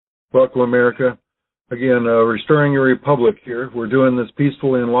Welcome, America. Again, restoring your republic here. We're doing this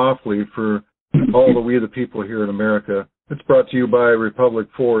peacefully and lawfully for all the we the people here in America. It's brought to you by Republic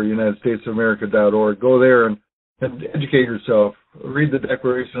for UnitedStatesOfAmerica.org. Go there and educate yourself. Read the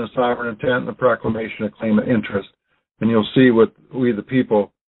Declaration of Sovereign Intent and the Proclamation of Claim of Interest, and you'll see what we the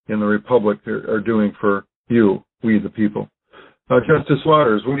people in the Republic are doing for you, we the people. Justice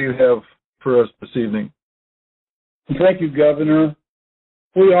Waters, what do you have for us this evening? Thank you, Governor.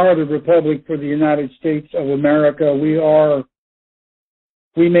 We are the Republic for the United States of America. We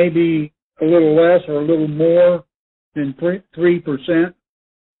may be a little less or a little more than 3%,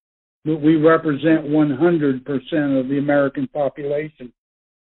 but we represent 100% of the American population.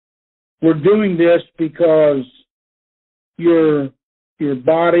 We're doing this because your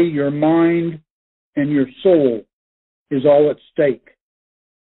body, your mind, and your soul is all at stake.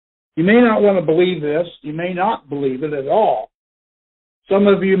 You may not want to believe this. You may not believe it at all. Some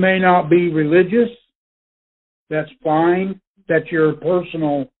of you may not be religious. That's fine. That's your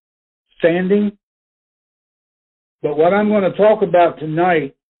personal standing. But what I'm going to talk about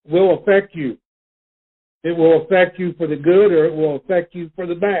tonight will affect you. It will affect you for the good, or it will affect you for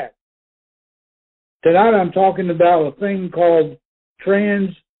the bad. Tonight I'm talking about a thing called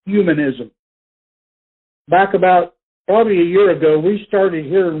transhumanism. Back about probably a year ago, we started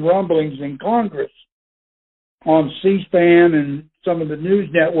hearing rumblings in Congress on C-SPAN and some of the news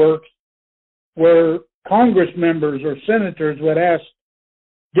networks where Congress members or senators would ask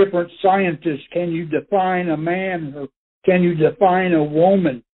different scientists, can you define a man or can you define a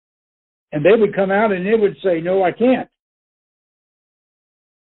woman? And they would come out and they would say, no, I can't.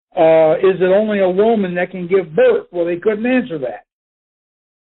 Is it only a woman that can give birth? Well, they couldn't answer that.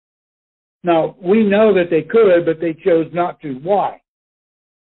 Now, we know that they could, but they chose not to. Why?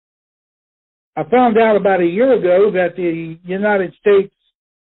 I found out about a year ago that the United States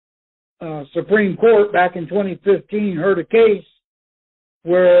Supreme Court back in 2015 heard a case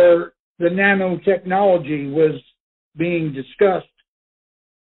where the nanotechnology was being discussed.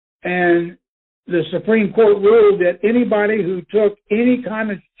 And the Supreme Court ruled that anybody who took any kind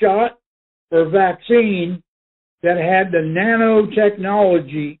of shot or vaccine that had the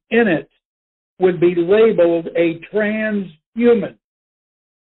nanotechnology in it would be labeled a transhuman.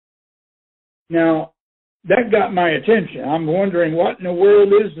 Now, that got my attention. I'm wondering, what in the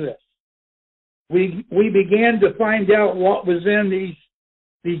world is this? We began to find out what was in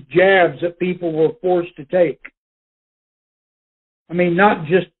these jabs that people were forced to take. I mean, not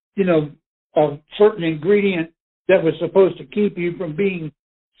just, a certain ingredient that was supposed to keep you from being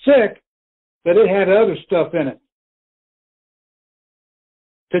sick, but it had other stuff in it.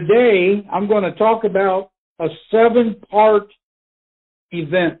 Today, I'm going to talk about a 7-part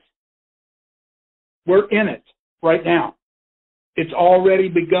event. We're in it right now. It's already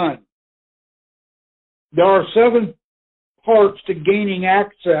begun. There are 7 parts to gaining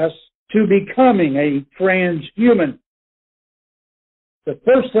access to becoming a transhuman. The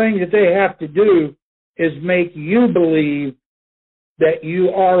first thing that they have to do is make you believe that you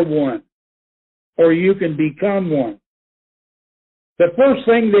are one, or you can become one. The first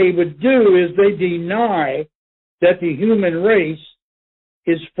thing they would do is they deny that the human race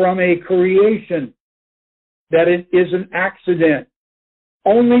is from a creation, that it is an accident,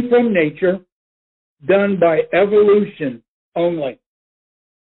 only from nature, done by evolution only.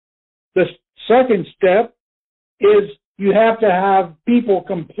 The second step is you have to have people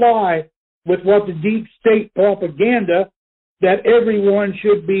comply with what the deep state propaganda that everyone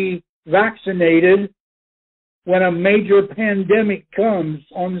should be vaccinated when a major pandemic comes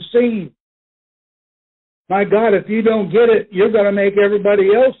on the scene. My God, if you don't get it, you're going to make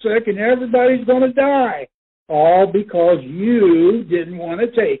everybody else sick and everybody's going to die. All because you didn't want to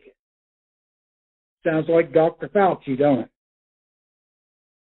take it. Sounds like Dr. Fauci, don't it?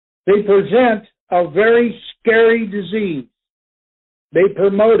 They present a very scary disease. They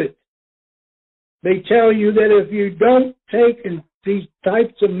promote it. They tell you that if you don't take these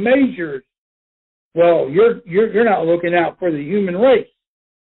types of measures, well, you're not looking out for the human race.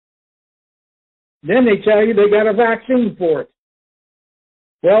 Then they tell you they got a vaccine for it.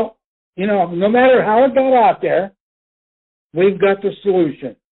 Well, no matter how it got out there, we've got the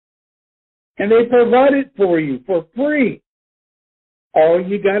solution. And they provide it for you for free. All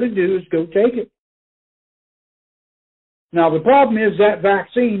you got to do is go take it. Now, the problem is that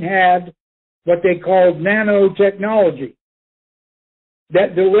vaccine had what they called nanotechnology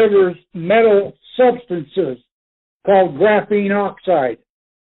that delivers metal substances called graphene oxide.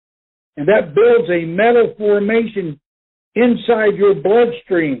 And that builds a metal formation inside your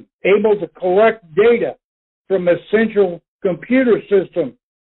bloodstream, able to collect data from a central computer system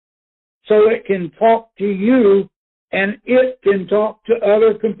so it can talk to you and it can talk to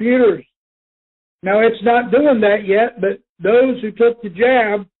other computers. Now, it's not doing that yet, but those who took the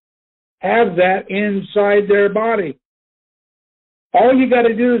jab have that inside their body. All you got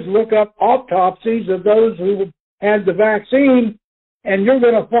to do is look up autopsies of those who had the vaccine, and you're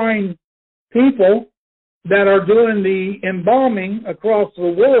going to find people that are doing the embalming across the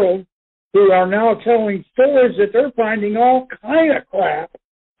world who are now telling stories that they're finding all kind of crap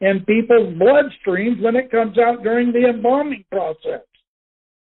in people's bloodstreams when it comes out during the embalming process.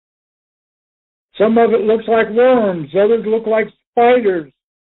 Some of it looks like worms, others look like spiders.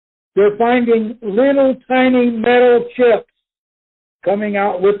 They're finding little tiny metal chips coming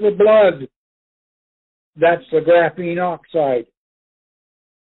out with the blood. That's the graphene oxide.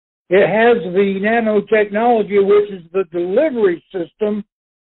 It has the nanotechnology, which is the delivery system.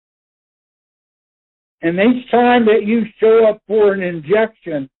 And each time that you show up for an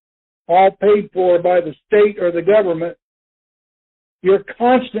injection, all paid for by the state or the government, you're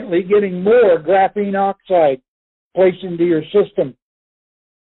constantly getting more graphene oxide placed into your system.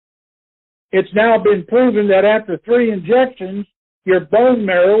 It's now been proven that after 3 injections, your bone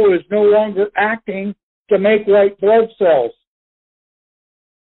marrow is no longer acting to make white blood cells.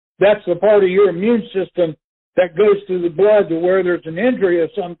 That's the part of your immune system that goes through the blood to where there's an injury of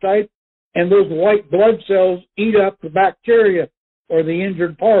some type, and those white blood cells eat up the bacteria or the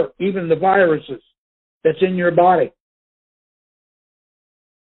injured part, even the viruses that's in your body.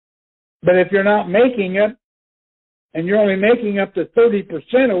 But if you're not making it, and you're only making up to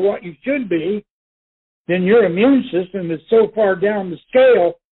 30% of what you should be, then your immune system is so far down the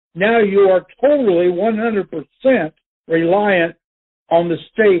scale, now you are totally 100% reliant on the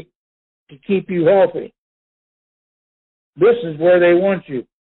state to keep you healthy. This is where they want you.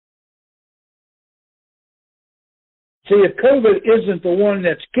 See, if COVID isn't the one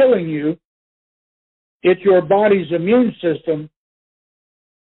that's killing you, it's your body's immune system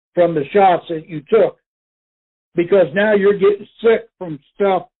from the shots that you took. Because now you're getting sick from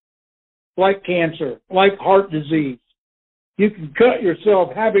stuff like cancer, like heart disease. You can cut yourself,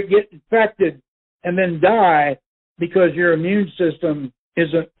 have it get infected, and then die because your immune system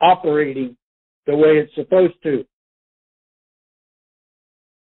isn't operating the way it's supposed to.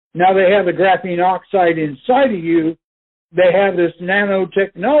 Now they have the graphene oxide inside of you. They have this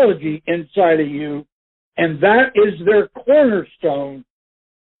nanotechnology inside of you, and that is their cornerstone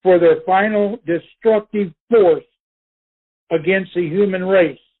for their final destructive force against the human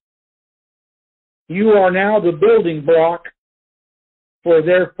race. You are now the building block for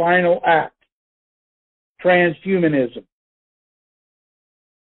their final act, transhumanism.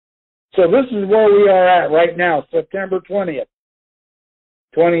 So this is where we are at right now, September 20th,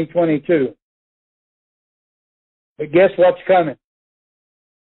 2022. But guess what's coming?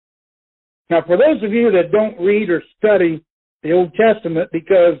 Now, for those of you that don't read or study the Old Testament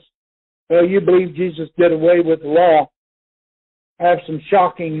because, well, you believe Jesus did away with the law, I have some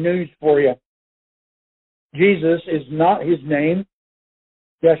shocking news for you. Jesus is not his name.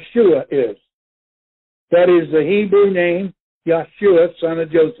 Yeshua is. That is the Hebrew name, Yeshua, son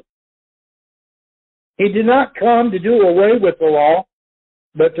of Joseph. He did not come to do away with the law,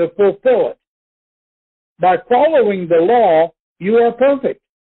 but to fulfill it. By following the law, you are perfect.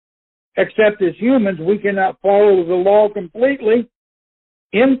 Except as humans, we cannot follow the law completely.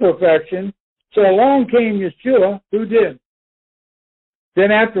 Imperfection. So along came Yeshua, who did.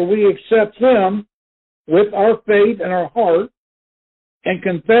 Then after we accept him with our faith and our heart and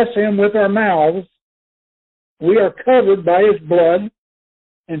confess him with our mouths, we are covered by his blood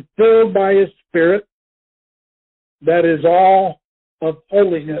and filled by his spirit. That is all of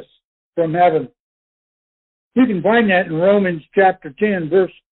holiness from heaven. You can find that in Romans chapter 10,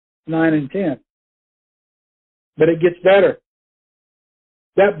 verse 9 and 10. But it gets better.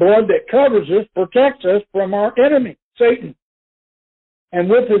 That blood that covers us protects us from our enemy, Satan. And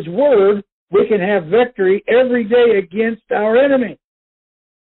with his word, we can have victory every day against our enemy.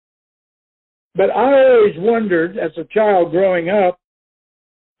 But I always wondered, as a child growing up,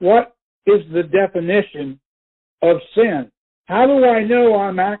 what is the definition of sin? How do I know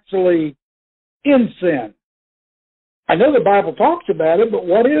I'm actually in sin? I know the Bible talks about it, but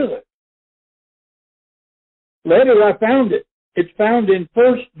what is it? Later I found it. It's found in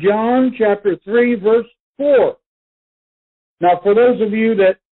 1 John chapter 3, verse 4. Now, for those of you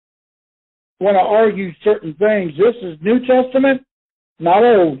that want to argue certain things, this is New Testament, not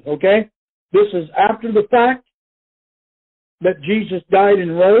Old, okay? This is after the fact that Jesus died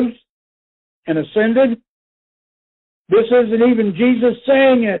and rose and ascended. This isn't even Jesus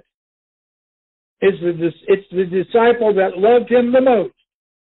saying it. It's the disciple that loved him the most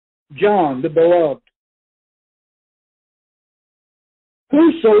John, the beloved.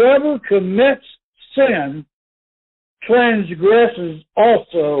 Whosoever commits sin transgresses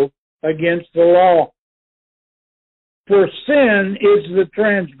also against the law. For sin is the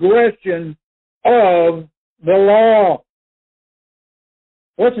transgression of the law.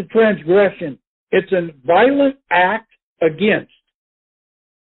 What's a transgression? It's a violent act against.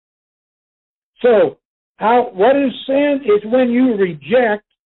 So, what is sin? It's when you reject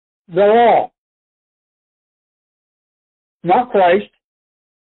the law. Not Christ.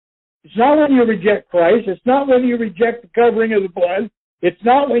 It's not when you reject Christ. It's not when you reject the covering of the blood. It's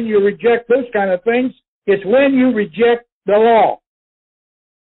not when you reject those kind of things. It's when you reject the law.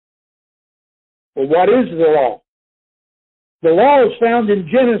 Well, what is the law? The law is found in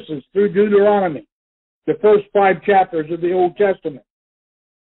Genesis through Deuteronomy, the first 5 chapters of the Old Testament.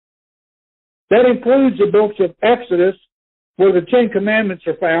 That includes the books of Exodus, where the 10 Commandments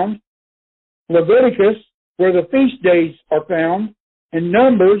are found, Leviticus, where the feast days are found, and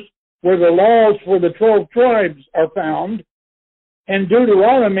Numbers, where the laws for the 12 tribes are found, and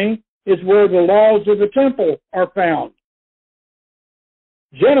Deuteronomy is where the laws of the temple are found.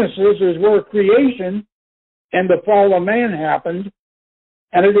 Genesis is where creation and the fall of man happened,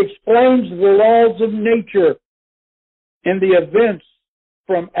 and it explains the laws of nature and the events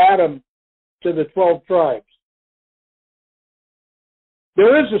from Adam to the 12 tribes.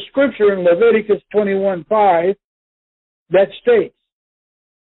 There is a scripture in Leviticus 21:5 that states,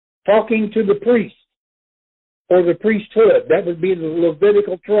 talking to the priest, or the priesthood, that would be the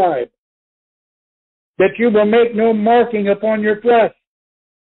Levitical tribe, that you will make no marking upon your flesh.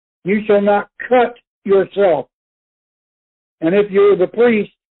 You shall not cut yourself. And if you are the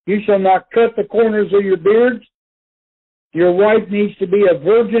priest, you shall not cut the corners of your beards. Your wife needs to be a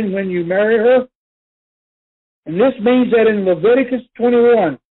virgin when you marry her. And this means that in Leviticus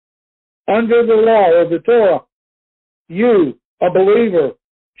 21, under the law of the Torah, you, a believer,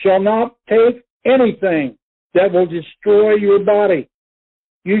 shall not take anything that will destroy your body.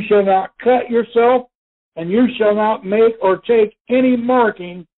 You shall not cut yourself, and you shall not make or take any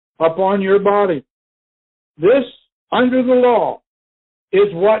marking upon your body. This, under the law,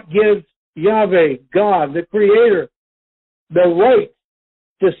 is what gives Yahweh, God, the Creator, the right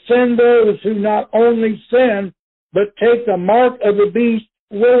to send those who not only sin, but take the mark of the beast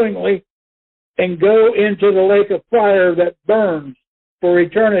willingly and go into the lake of fire that burns for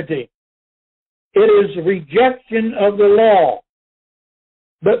eternity. It is rejection of the law.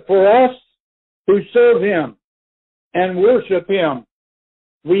 But for us who serve Him and worship Him,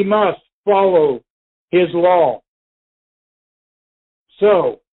 we must follow His law.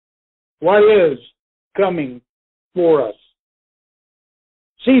 So, what is coming for us?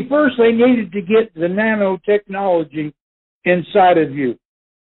 See, first they needed to get the nanotechnology inside of you.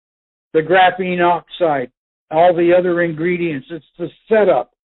 The graphene oxide, all the other ingredients. It's the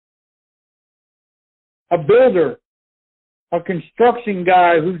setup. A builder, a construction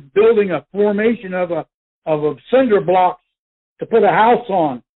guy who's building a formation of cinder blocks to put a house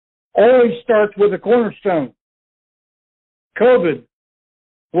on, always starts with a cornerstone. COVID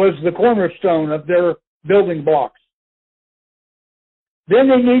was the cornerstone of their building blocks. Then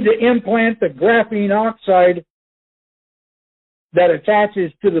they need to implant the graphene oxide that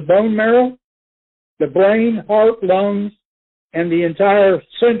attaches to the bone marrow, the brain, heart, lungs, and the entire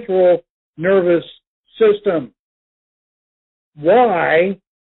central nervous system. Why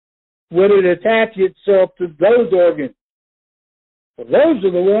would it attach itself to those organs? Well, those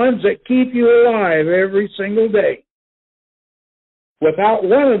are the ones that keep you alive every single day. Without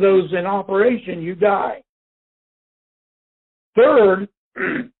one of those in operation, you die. Third,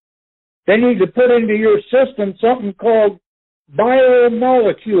 they need to put into your system something called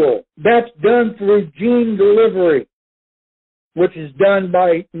biomolecule. That's done through gene delivery, which is done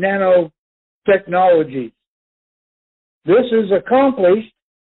by nanotechnologies. This is accomplished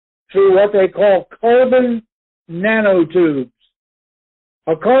through what they call carbon nanotubes.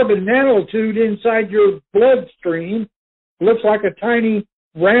 A carbon nanotube inside your bloodstream looks like a tiny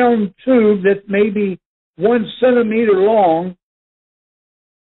round tube that's maybe 1 centimeter long,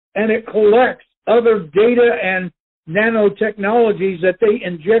 and it collects other data and nanotechnologies that they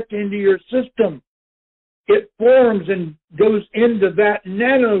inject into your system. It forms and goes into that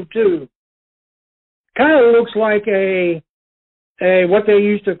nanotube. Kind of looks like what they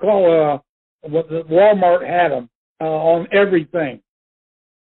used to call what the Walmart had them on everything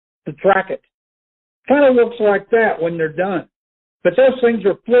to track it. Kind of looks like that when they're done. But those things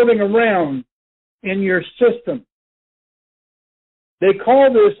are floating around in your system. They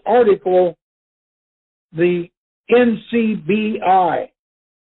call this article the NCBI,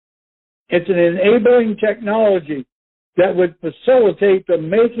 It's an enabling technology that would facilitate the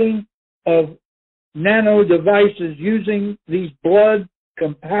making of nano devices using these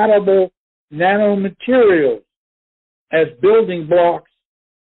blood-compatible nanomaterials as building blocks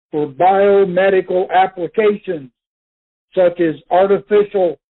for biomedical applications, such as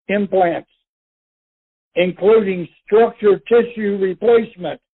artificial implants, including structure tissue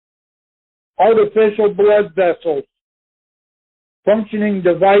replacement, artificial blood vessels, functioning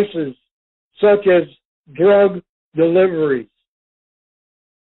devices such as drug deliveries.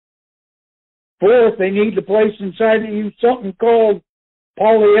 Fourth, they need to place inside of you something called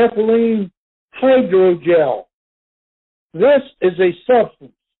polyethylene hydrogel. This is a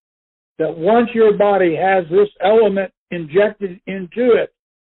substance that once your body has this element injected into it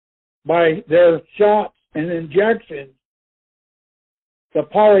by their shots and injections, the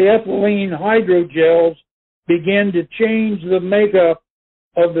polyethylene hydrogels begin to change the makeup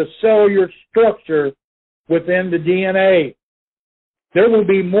of the cellular structure within the DNA. There will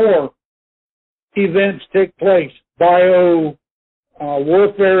be more events take place,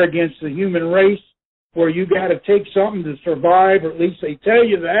 warfare against the human race, where you got to take something to survive, or at least they tell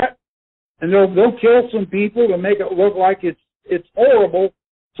you that, and they'll kill some people to make it look like it's horrible,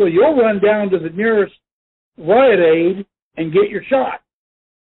 so you'll run down to the nearest riot aid and get your shot,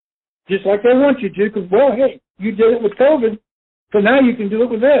 just like they want you to, because, well, hey, you did it with COVID, so now you can do it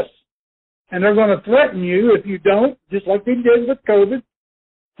with this. And they're going to threaten you if you don't, just like they did with COVID.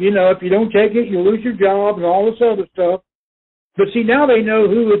 You know, if you don't take it, you lose your job and all this other stuff. But see, now they know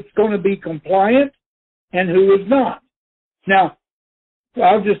who is going to be compliant and who is not. Now,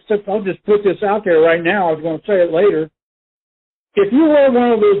 I'll just put this out there right now. I was going to say it later. If you wear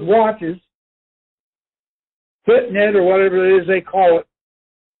one of those watches, Fitnet or whatever it is they call it,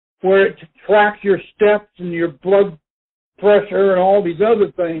 where it tracks your steps and your blood pressure and all these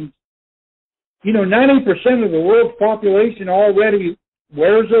other things, you know, 90% of the world's population already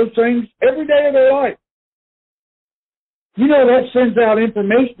wears those things every day of their life. You know, that sends out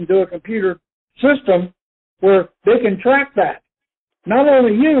information to a computer system where they can track that. Not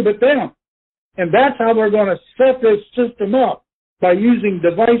only you, but them. And that's how they're going to set this system up, by using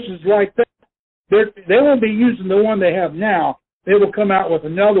devices like that. They won't be using the one they have now. They will come out with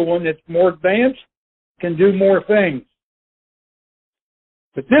another one that's more advanced, can do more things.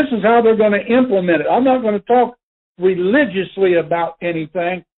 But this is how they're going to implement it. I'm not going to talk religiously about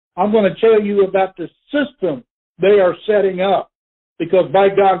anything. I'm going to tell you about the system they are setting up, because by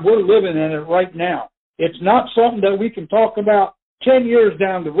God, we're living in it right now. It's not something that we can talk about 10 years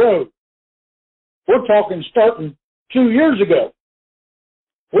down the road. We're talking starting 2 years ago.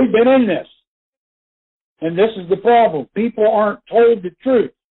 We've been in this. And this is the problem. People aren't told the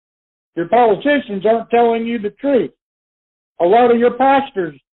truth. Your politicians aren't telling you the truth. A lot of your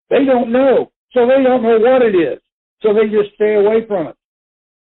pastors, they don't know. So they don't know what it is. So they just stay away from it.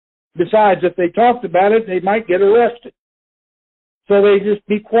 Besides, if they talked about it, they might get arrested. So they just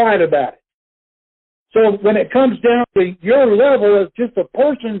be quiet about it. So when it comes down to your level as just a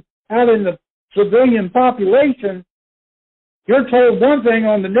person out in the civilian population, you're told one thing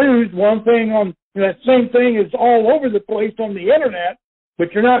on the news, one thing on, that same thing is all over the place on the internet,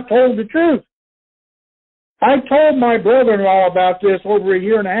 but you're not told the truth. I told my brother-in-law about this over 1.5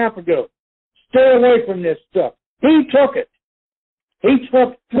 years ago. Stay away from this stuff. He took it. He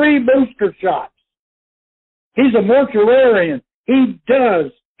took 3 booster shots. He's a mortuarian. He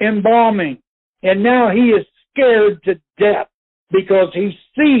does embalming. And now he is scared to death because he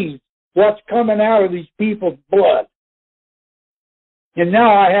sees what's coming out of these people's blood. And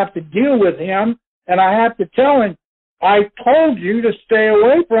now I have to deal with him, and I have to tell him, I told you to stay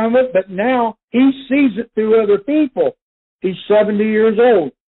away from it, but now he sees it through other people. He's 70 years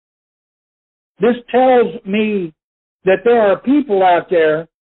old. This tells me that there are people out there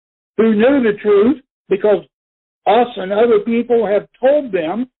who knew the truth because us and other people have told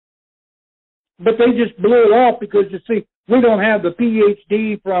them, but they just blew it off because, you see, we don't have the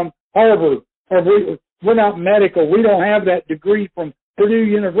PhD from Harvard, or we're not medical. We don't have that degree from Purdue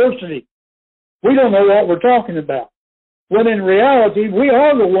University. We don't know what we're talking about. When in reality, we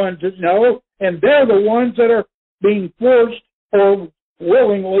are the ones that know, and they're the ones that are being forced or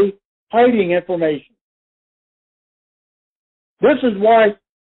willingly hiding information. This is why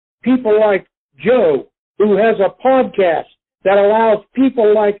people like Joe, who has a podcast that allows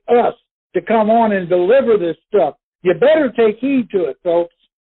people like us to come on and deliver this stuff, you better take heed to it, folks.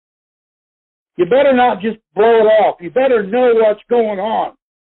 You better not just blow it off. You better know what's going on.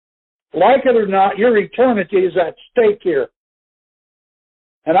 Like it or not, your eternity is at stake here.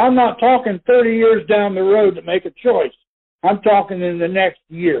 And I'm not talking 30 years down the road to make a choice. I'm talking in the next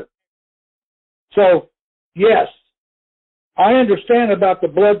year. So, yes, I understand about the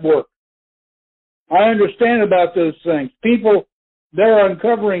blood work. I understand about those things. People, they're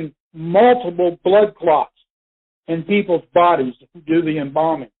uncovering multiple blood clots in people's bodies who do the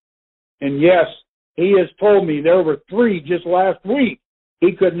embalming. And yes, he has told me there were 3 just last week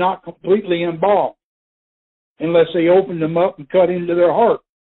he could not completely embalm unless they opened them up and cut into their heart.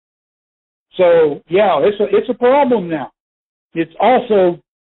 So, yeah, it's a problem now. It's also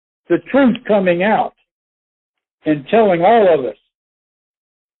the truth coming out and telling all of us.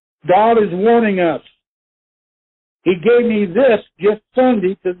 God is warning us. He gave me this just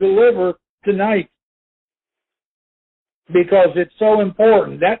Sunday to deliver tonight because it's so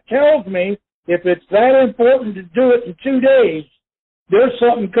important. That tells me if it's that important to do it in 2 days, there's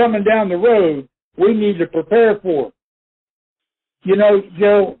something coming down the road we need to prepare for. You know,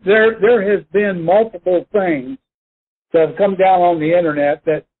 Joe, there has been multiple things that have come down on the internet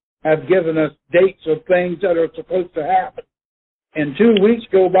that have given us dates of things that are supposed to happen. And 2 weeks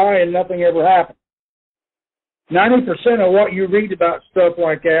go by and nothing ever happens. 90% of what you read about stuff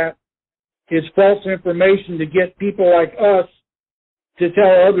like that is false information to get people like us to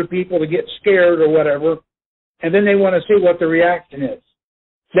tell other people to get scared or whatever, and then they want to see what the reaction is.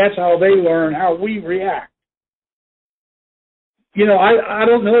 That's how they learn how we react. You know, I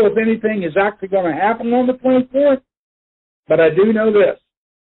don't know if anything is actually going to happen on the 24th, but I do know this.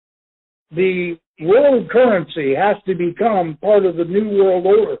 The world currency has to become part of the new world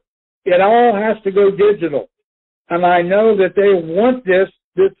order. It all has to go digital. And I know that they want this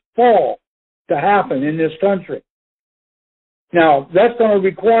fall to happen in this country. Now, that's going to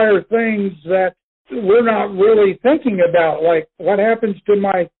require things that we're not really thinking about, like what happens to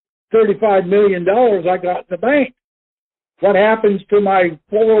my $35 million I got in the bank? What happens to my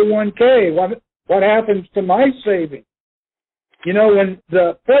 401k? What happens to my savings? You know, when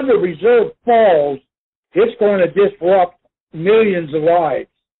the Federal Reserve falls, it's going to disrupt millions of lives.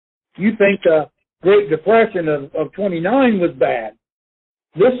 You think the Great Depression of 29 was bad.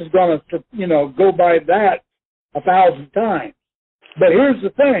 This is going to, you know, go by that 1,000 times. But here's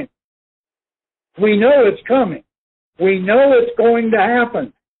the thing. We know it's coming. We know it's going to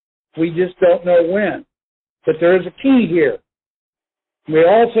happen. We just don't know when. But there's a key here. We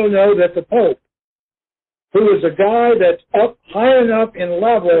also know that the Pope, who is a guy that's up high enough in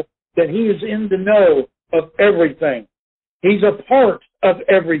level that he is in the know of everything. He's a part of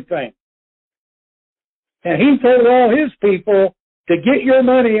everything. And he told all his people to get your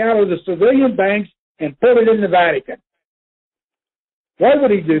money out of the civilian banks and put it in the Vatican. Why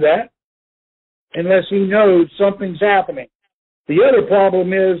would he do that? Unless he knows something's happening. The other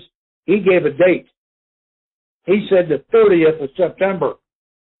problem is he gave a date. He said the 30th of September.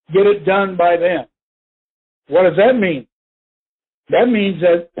 Get it done by then. What does that mean? That means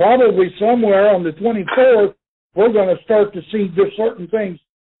that probably somewhere on the 24th, we're going to start to see just certain things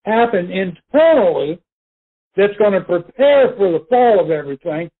happen internally that's going to prepare for the fall of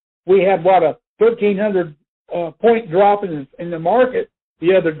everything. We had, a 1,300 point drop in the market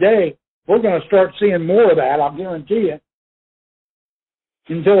the other day. We're going to start seeing more of that, I'll guarantee you,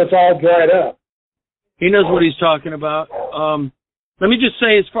 until it's all dried up. He knows what he's talking about. Let me just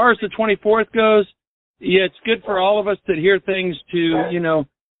say, as far as the 24th goes, yeah, it's good for all of us to hear things, to, you know,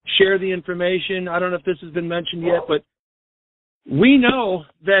 share the information. I don't know if this has been mentioned yet, but we know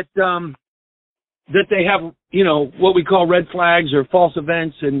that that they have, you know, what we call red flags or false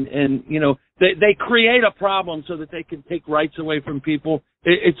events, and you know, they create a problem so that they can take rights away from people.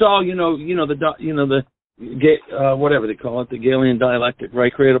 It's all, whatever they call it, the Galilean dialectic,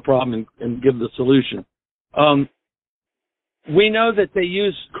 right? Create a problem and give the solution. We know that they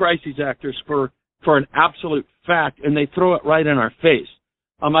use crises actors for an absolute fact, and they throw it right in our face.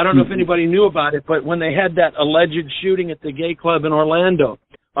 I don't know if anybody knew about it, but when they had that alleged shooting at the gay club in Orlando,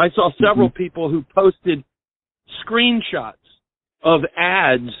 I saw several people who posted screenshots of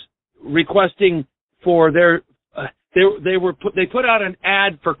ads requesting for their. They put out an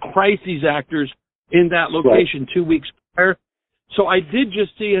ad for crises actors in that location 2 weeks prior. So I did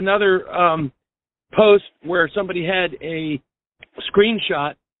just see another post where somebody had a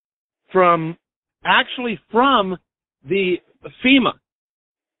screenshot from the FEMA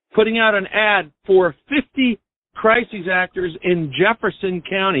putting out an ad for 50 crises actors in Jefferson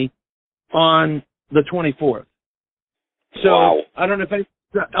County on the 24th. So wow. I don't know if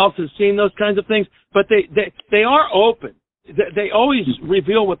anyone else has seen those kinds of things, but they are open. They always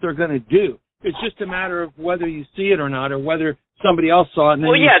reveal what they're going to do. It's just a matter of whether you see it or not, or whether somebody else saw it. And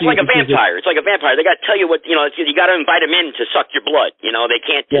then it's like a vampire. It's like a vampire. They got to tell you what, you know, you got to invite them in to suck your blood. You know, they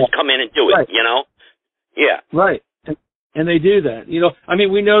can't just come in and do it, you know? Yeah. Right. And they do that. You know, I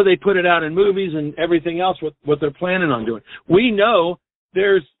mean, we know they put it out in movies and everything else, what they're planning on doing. We know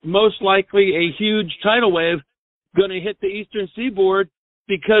there's most likely a huge tidal wave going to hit the eastern seaboard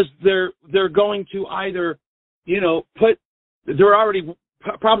because they're going to either, you know,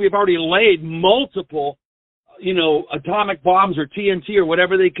 probably have already laid multiple, you know, atomic bombs or TNT or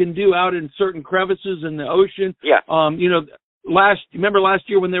whatever they can do out in certain crevices in the ocean. Yeah. You know, remember last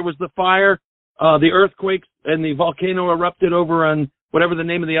year when there was the fire, the earthquake and the volcano erupted over on whatever the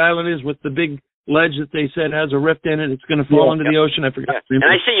name of the island is with the big ledge that they said has a rift in it. It's going to fall into the ocean. I forgot. Yeah.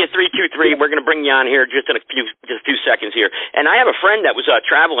 And I see you 323. We're going to bring you on here just in a few seconds here. And I have a friend that was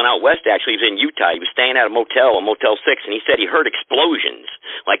traveling out west. Actually, he was in Utah. He was staying at a Motel 6, and he said he heard explosions,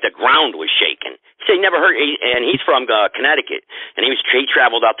 like the ground was shaking. He said he never heard. And he's from Connecticut, and he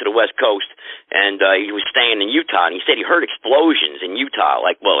traveled out to the west coast, and he was staying in Utah, and he said he heard explosions in Utah,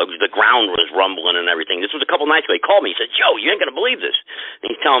 like, well, it was the ground was rumbling and everything. This was a couple nights ago. He called me. He said, "Joe, you ain't going to believe this." And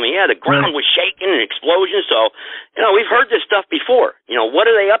he's telling me, yeah, the ground was shaking and explosions. So, you know, we've heard this stuff before. You know, what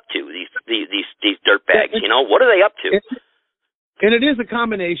are they up to? These dirtbags. You know, what are they up to? And it is a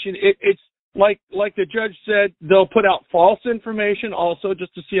combination. It's like the judge said, they'll put out false information also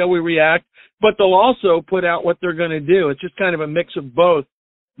just to see how we react, but they'll also put out what they're going to do. It's just kind of a mix of both.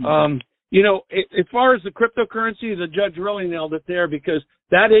 Mm-hmm. You know, as far as the cryptocurrency, the judge really nailed it there because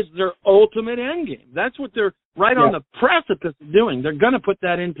that is their ultimate end game. That's what they're on the precipice of doing. They're going to put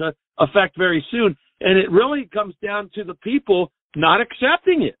that into effect very soon. And it really comes down to the people not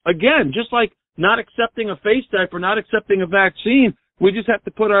accepting it. Again, just like not accepting a face type or not accepting a vaccine, we just have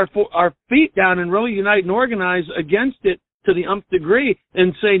to put our feet down and really unite and organize against it to the nth degree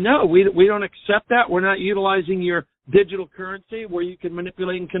and say, no, we don't accept that. We're not utilizing your digital currency where you can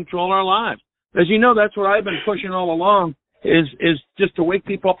manipulate and control our lives. As you know, that's what I've been pushing all along is just to wake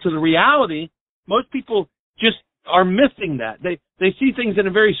people up to the reality. Most people just are missing that. They see things in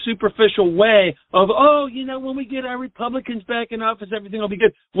a very superficial way of, oh, you know, when we get our Republicans back in office, everything will be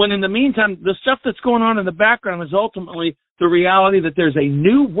good. When in the meantime, the stuff that's going on in the background is ultimately the reality that there's a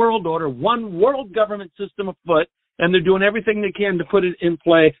new world order, one world government system afoot, and they're doing everything they can to put it in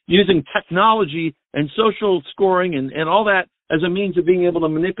play using technology and social scoring and all that as a means of being able to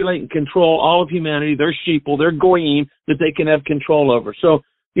manipulate and control all of humanity, their sheeple, their goyim that they can have control over. So,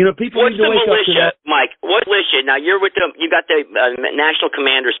 you know, people need to wake up to that. Mike, what militia? Now you're with you got the national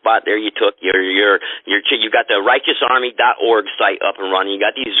commander spot there. You took you got the righteousarmy.org site up and running. You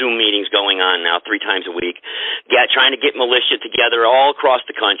got these Zoom meetings going on now 3 times a week. Yeah, trying to get militia together all across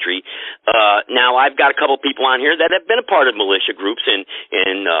the country. Now I've got a couple people on here that have been a part of militia groups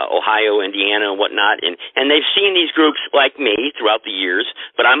in Ohio, Indiana, and whatnot, and they've seen these groups like me throughout the years.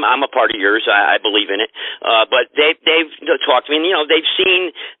 But I'm a part of yours. I believe in it. But they've talked to me, and you know they've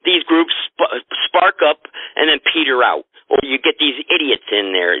seen these groups spark up and then peter out, or you get these idiots in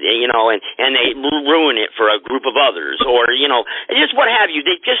there, you know, and they ruin it for a group of others, or, you know, just what have you.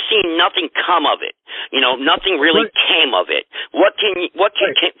 They've just seen nothing come of it. You know, nothing really came of it.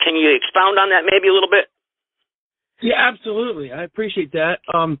 Can you expound on that maybe a little bit? Yeah, absolutely. I appreciate that.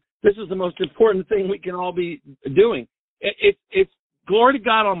 This is the most important thing we can all be doing. It's glory to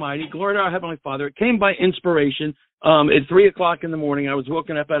God Almighty, glory to our Heavenly Father. It came by inspiration. At 3:00 in the morning, I was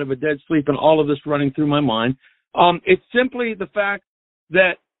woken up out of a dead sleep and all of this running through my mind. It's simply the fact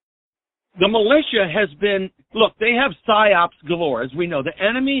that the militia has been, look, they have psyops galore, as we know. The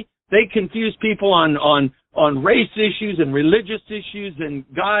enemy, they confuse people on race issues and religious issues and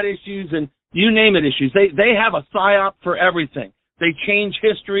God issues and you name it issues. They have a psyop for everything. They change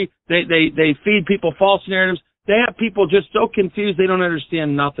history. They feed people false narratives. They have people just so confused they don't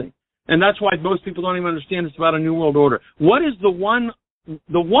understand nothing. And that's why most people don't even understand it's about a new world order. What is the one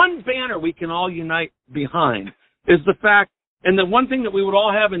banner we can all unite behind is the fact, and the one thing that we would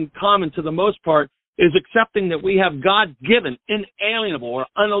all have in common to the most part is accepting that we have God-given, inalienable or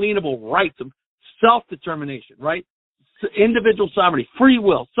unalienable rights of self-determination, right? Individual sovereignty, free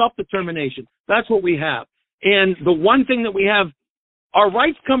will, self-determination. That's what we have. And the one thing that we have, our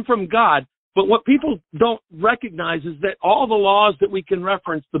rights come from God. But what people don't recognize is that all the laws that we can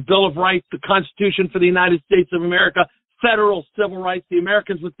reference, the Bill of Rights, the Constitution for the United States of America, federal civil rights, the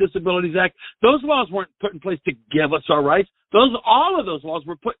Americans with Disabilities Act, those laws weren't put in place to give us our rights. All of those laws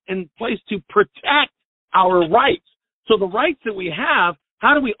were put in place to protect our rights. So the rights that we have,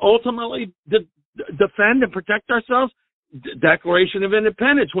 how do we ultimately defend and protect ourselves? Declaration of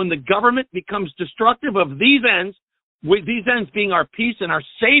Independence. When the government becomes destructive of these ends, with these ends being our peace and our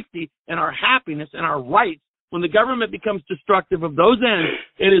safety and our happiness and our rights, when the government becomes destructive of those ends,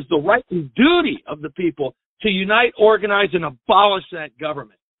 it is the right and duty of the people to unite, organize, and abolish that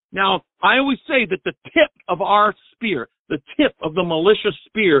government. Now, I always say that the tip of our spear, the tip of the militia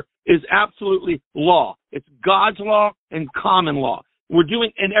spear is absolutely law. It's God's law and common law.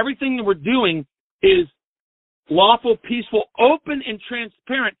 And everything that we're doing is lawful, peaceful, open, and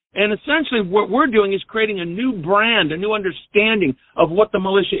transparent. And essentially what we're doing is creating a new brand, a new understanding of what the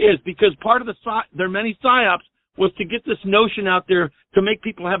militia is, because part of their many psyops was to get this notion out there to make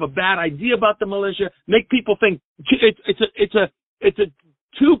people have a bad idea about the militia, make people think it's a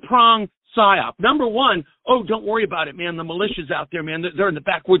two-pronged psyop. Number one, oh, don't worry about it, man. The militia's out there, man. They're in the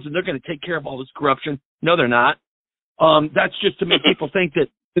backwoods and they're going to take care of all this corruption. No, they're not. That's just to make people think that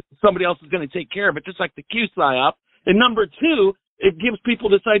somebody else is going to take care of it, just like the Q psyop. And number two, it gives people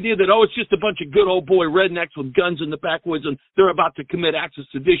this idea that, oh, it's just a bunch of good old boy rednecks with guns in the backwoods and they're about to commit acts of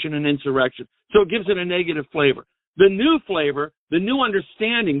sedition and insurrection. So it gives it a negative flavor. The new flavor, the new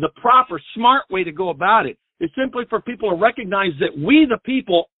understanding, the proper, smart way to go about it is simply for people to recognize that we, the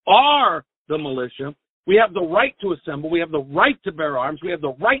people, are the militia. We have the right to assemble. We have the right to bear arms. We have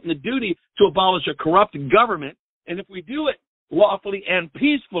the right and the duty to abolish a corrupt government. And if we do it lawfully and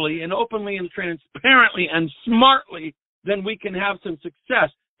peacefully and openly and transparently and smartly, then we can have some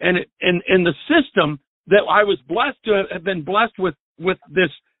success. And in the system that I was blessed to have been blessed with this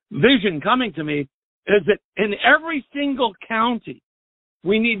vision coming to me is that in every single county,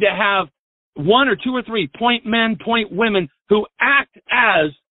 we need to have one or two or three point men, point women who act as,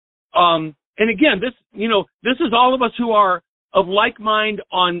 and again, this is all of us who are of like mind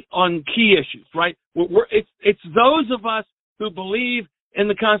on key issues, right? It's those of us who believe in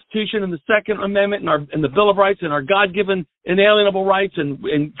the Constitution and the Second Amendment and the Bill of Rights and our God-given inalienable rights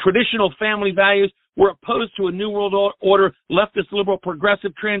and traditional family values. We're opposed to a New World Order, leftist, liberal,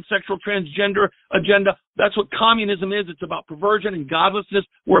 progressive, transsexual, transgender agenda. That's what communism is. It's about perversion and godlessness.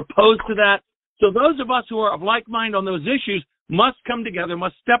 We're opposed to that. So those of us who are of like mind on those issues must come together,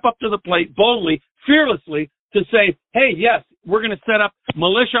 must step up to the plate boldly, fearlessly, to say, hey, yes, we're going to set up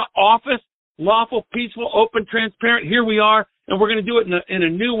militia office, lawful, peaceful, open, transparent. Here we are, and we're going to do it in a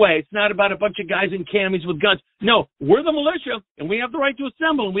new way. It's not about a bunch of guys in camis with guns. No, we're the militia, and we have the right to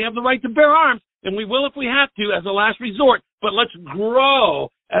assemble, and we have the right to bear arms, and we will if we have to as a last resort. But let's grow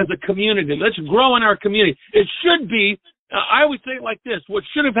as a community. Let's grow in our community. It should be, I always say it like this, what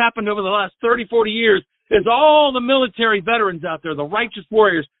should have happened over the last 30, 40 years is all the military veterans out there, the righteous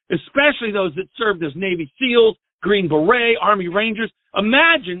warriors, especially those that served as Navy SEALs, Green Beret, Army Rangers.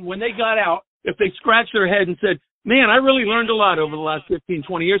 Imagine when they got out, if they scratched their head and said, man, I really learned a lot over the last 15,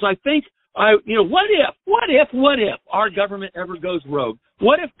 20 years. I think, what if our government ever goes rogue?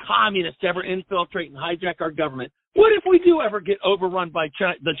 What if communists ever infiltrate and hijack our government? What if we do ever get overrun by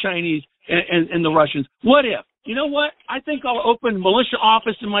the Chinese and the Russians? What if? You know what? I think I'll open militia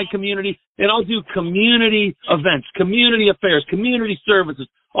office in my community, and I'll do community events, community affairs, community services.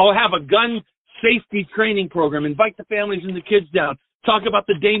 I'll have a gun safety training program, invite the families and the kids down, talk about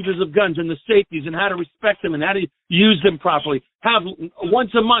the dangers of guns and the safeties and how to respect them and how to use them properly. Have once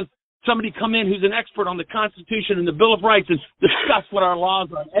a month somebody come in who's an expert on the Constitution and the Bill of Rights and discuss what our laws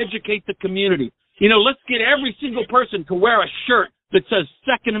are, educate the community. Let's get every single person to wear a shirt that says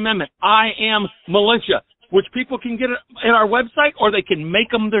Second Amendment, I am militia, which people can get at our website or they can make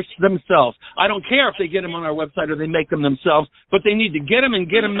them themselves. I don't care if they get them on our website or they make them themselves, but they need to get them and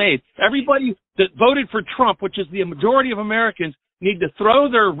get them made. Everybody that voted for Trump, which is the majority of Americans, need to throw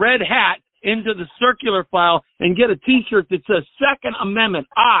their red hat into the circular file and get a T-shirt that says Second Amendment,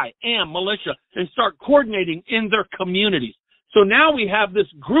 I am militia, and start coordinating in their communities. So now we have this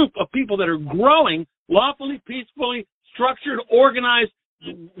group of people that are growing lawfully, peacefully, structured, organized,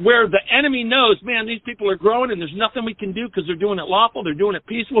 where the enemy knows, man, these people are growing and there's nothing we can do because they're doing it lawful, they're doing it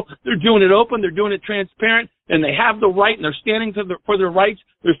peaceful, they're doing it open, they're doing it transparent, and they have the right and they're standing for their rights,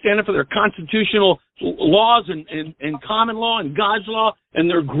 they're standing for their constitutional laws and common law and God's law, and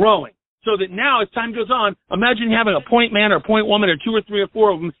they're growing. So that now, as time goes on, imagine having a point man or a point woman or two or three or four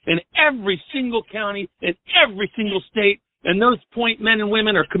of them in every single county, in every single state, and those point men and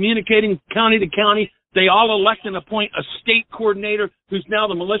women are communicating county to county. They all elect and appoint a state coordinator who's now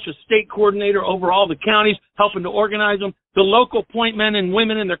the militia state coordinator over all the counties, helping to organize them. The local point men and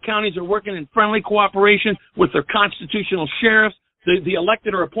women in their counties are working in friendly cooperation with their constitutional sheriffs. The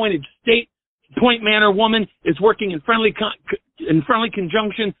elected or appointed state point man or woman is working in friendly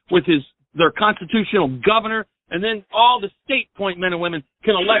conjunction with their constitutional governor. And then all the state point men and women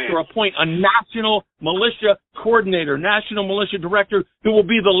can elect or appoint a national militia coordinator, national militia director, who will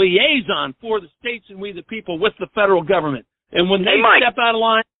be the liaison for the states and we the people with the federal government. And when they step out of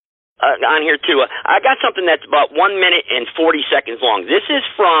line, on here too. I got something that's about 1 minute and 40 seconds long. This is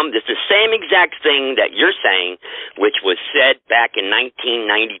the same exact thing that you're saying, which was said back in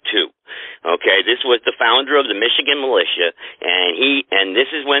 1992. Okay, this was the founder of the Michigan militia, and this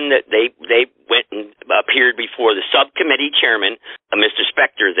is when they went and appeared before the subcommittee chairman, Mr.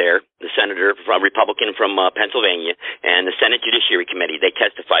 Specter there, the senator from Republican from Pennsylvania, and the Senate Judiciary Committee. They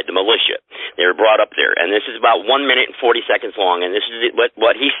testified, the militia. They were brought up there, and this is about 1 minute and 40 seconds long, and this is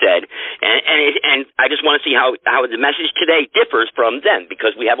what he said, and I just want to see how the message today differs from then,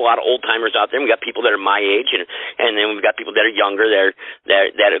 because we have a lot of old timers out there. We got people that are my age, and then we've got people that are younger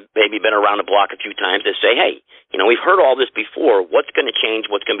that have maybe been around the block a few times that say, hey, we've heard all this before. What's going to change?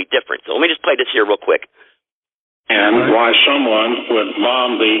 What's going to be different? So let me just play this here real quick. And why someone would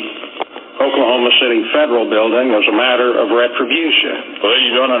bomb the Oklahoma City Federal Building as a matter of retribution. Well,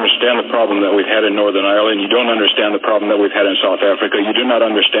 you don't understand the problem that we've had in Northern Ireland. You don't understand the problem that we've had in South Africa. You do not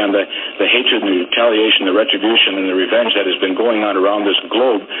understand the hatred and the retaliation, the retribution and the revenge that has been going on around this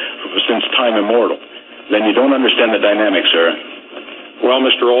globe since time immemorial. Then you don't understand the dynamics, sir. Well,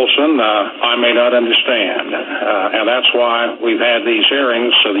 Mr. Olson, I may not understand, and that's why we've had these hearings,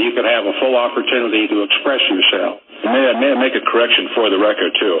 so that you could have a full opportunity to express yourself. May I make a correction for the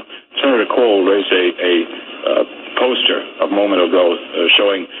record, too? Senator Cole raised a poster a moment ago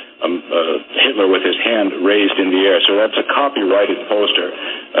showing Hitler with his hand raised in the air. So that's a copyrighted poster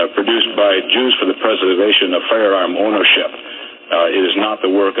produced by Jews for the Preservation of Firearm Ownership. It is not the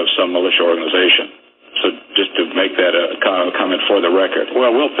work of some militia organization. So just to make that a comment for the record.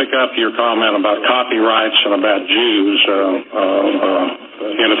 Well, we'll pick up your comment about copyrights and about Jews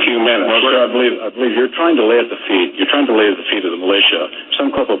in a few minutes. Well, sir, I believe you're trying to lay at the feet. You're trying to lay at the feet of the militia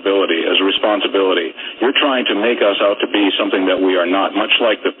some culpability as a responsibility. You're trying to make us out to be something that we are not, much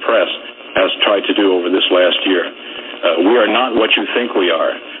like the press has tried to do over this last year. We are not what you think we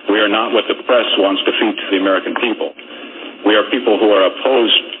are. We are not what the press wants to feed to the American people. We are people who are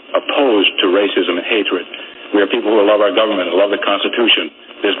opposed to racism and hatred. We are people who love our government and love the Constitution.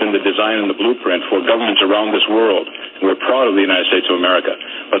 There's been the design and the blueprint for governments around this world. And we're proud of the United States of America.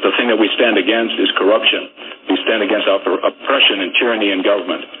 But the thing that we stand against is corruption. We stand against oppression and tyranny in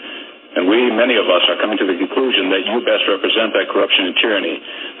government. And many of us, are coming to the conclusion that you best represent that corruption and tyranny.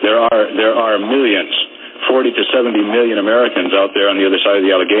 There are millions, 40 to 70 million Americans out there on the other side of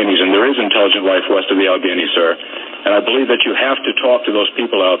the Alleghenies, and there is intelligent life west of the Alleghenies, sir. And I believe that you have to talk to those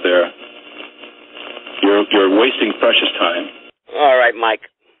people out there. You're wasting precious time. All right, Mike.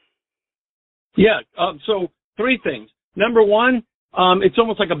 Yeah, so 3 things. Number one, it's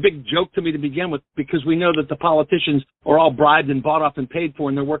almost like a big joke to me to begin with, because we know that the politicians are all bribed and bought off and paid for,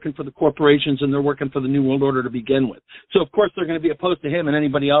 and they're working for the corporations and they're working for the New World Order to begin with. So, of course, they're going to be opposed to him and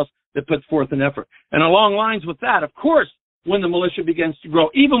anybody else that puts forth an effort. And along lines with that, of course, when the militia begins to grow,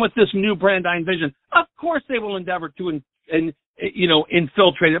 even with this new brand I envision, of course they will endeavor to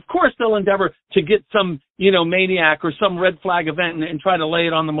infiltrate. Of course they'll endeavor to get some, maniac or some red flag event and try to lay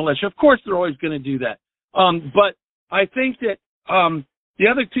it on the militia. Of course they're always going to do that. But I think that the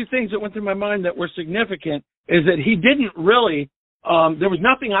other 2 things that went through my mind that were significant is that he didn't really, there was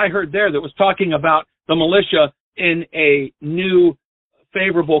nothing I heard there that was talking about the militia in a new,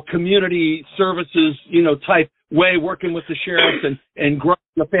 favorable community services, type way, working with the sheriffs and growing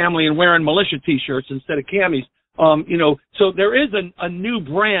the family and wearing militia T-shirts instead of camis. So there is a new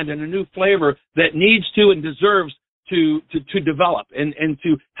brand and a new flavor that needs to and deserves to develop and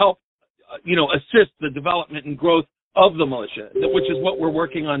to help, assist the development and growth of the militia, which is what we're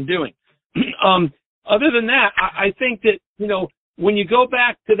working on doing. Other than that, I think that, when you go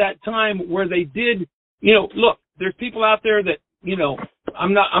back to that time where they did, look, there's people out there that,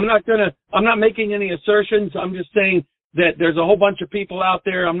 I'm not making any assertions. I'm just saying that there's a whole bunch of people out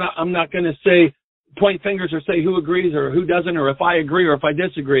there. I'm not going to point fingers or say who agrees or who doesn't, or if I agree or if I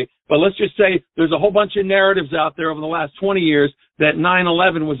disagree. But let's just say there's a whole bunch of narratives out there over the last 20 years that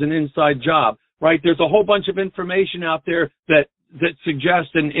 9/11 was an inside job, right? There's a whole bunch of information out there that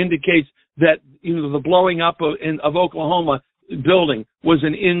suggests and indicates that, the blowing up of Oklahoma building was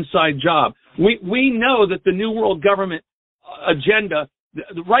an inside job. We know that the New World Government agenda,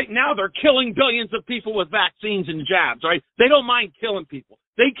 right now they're killing billions of people with vaccines and jabs, right? They don't mind killing people.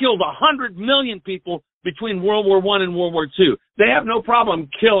 They killed 100 million people between World War I and World War II. They have no problem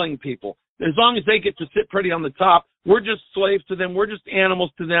killing people. As long as they get to sit pretty on the top, we're just slaves to them. We're just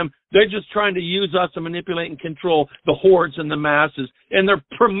animals to them. They're just trying to use us to manipulate and control the hordes and the masses. And they're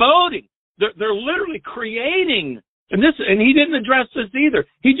promoting, they're literally creating And he didn't address this either.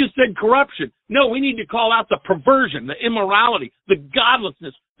 He just said corruption. No, we need to call out the perversion, the immorality, the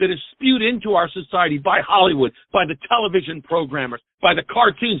godlessness that is spewed into our society by Hollywood, by the television programmers, by the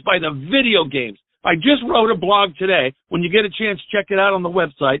cartoons, by the video games. I just wrote a blog today. When you get a chance, check it out on the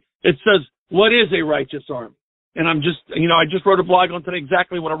website. It says, what is a righteous army? And I just wrote a blog on today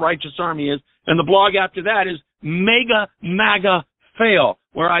exactly what a righteous army is. And the blog after that is MAGA Fail,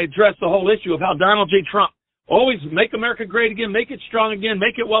 where I address the whole issue of how Donald J. Trump always make America great again, make it strong again,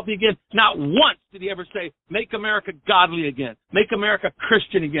 make it wealthy again. Not once did he ever say, make America godly again, make America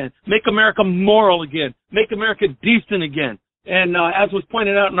Christian again, make America moral again, make America decent again. And as was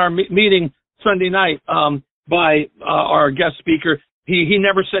pointed out in our meeting Sunday night by our guest speaker, he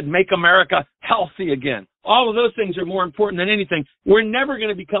never said make America healthy again. All of those things are more important than anything. We're never going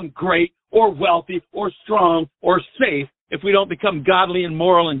to become great or wealthy or strong or safe if we don't become godly and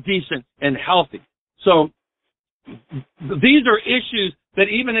moral and decent and healthy. So these are issues that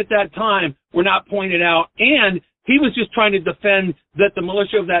even at that time were not pointed out. And he was just trying to defend that the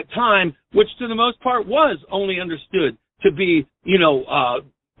militia of that time, which to the most part was only understood to be,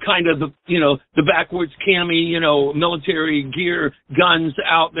 kind of the backwards cammy, military gear, guns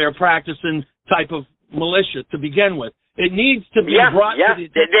out there practicing type of militia to begin with. It needs to be brought to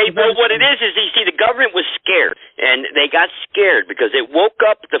the well, what it is you see, the government was scared, and they got scared because it woke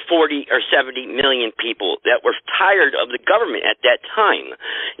up the 40 or 70 million people that were tired of the government at that time.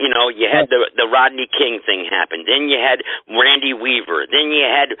 You had the Rodney King thing happen, then you had Randy Weaver, then you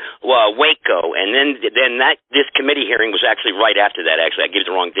had Waco, and then this committee hearing was actually right after that. Actually, I gave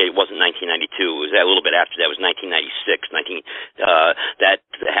the wrong date. It wasn't 1992. It was a little bit after that. It was 1996. That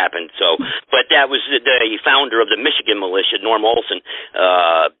happened. So, but that was the founder of the Michigan militia, Norm Olson.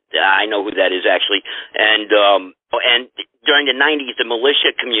 I know who that is actually. And during the 90s, the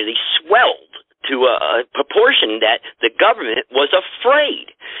militia community swelled to a proportion that the government was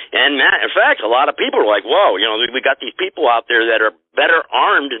afraid. And matter of fact, a lot of people are like, whoa, we got these people out there that are better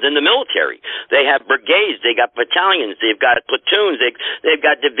armed than the military. They have brigades, they got battalions, they've got platoons, they've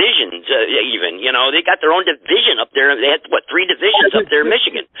got divisions even, they got their own division up there. They had, 3 divisions up there in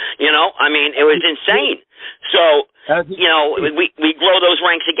Michigan, it was insane. So, we grow those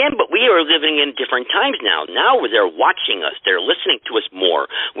ranks again, but we are living in different times now. Now they're watching us. They're listening to us more.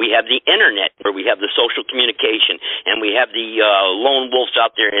 We have the internet where we have the social communication, and we have the lone wolves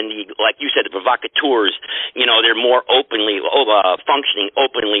out there, and like you said, the provocateurs, they're more openly functioning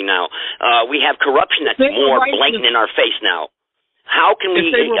openly now. We have corruption that's more blatant in our face now. How can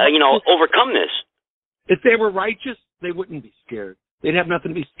we, overcome this? If they were righteous, they wouldn't be scared. They'd have nothing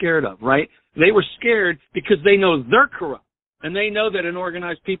to be scared of, right? They were scared because they know they're corrupt, and they know that an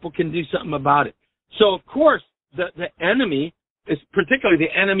organized people can do something about it. So, of course, the enemy, is particularly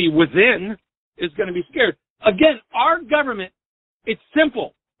the enemy within, is going to be scared. Again, our government, it's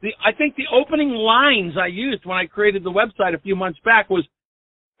simple. I think the opening lines I used when I created the website a few months back was,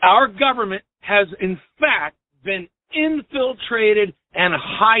 our government has, in fact, been infiltrated and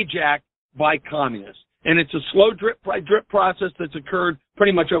hijacked by communists. And it's a slow drip-by-drip process that's occurred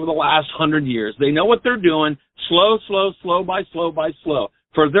pretty much over the last 100 years. They know what they're doing, slow by slow.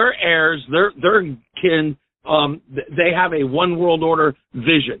 For their heirs, their kin, they have a one-world order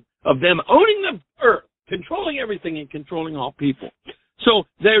vision of them owning the earth, controlling everything and controlling all people. So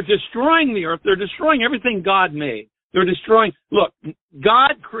they're destroying the earth. They're destroying everything God made. They're destroying. Look,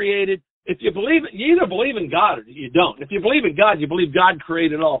 God created. If you believe, you either believe in God or you don't. If you believe in God, you believe God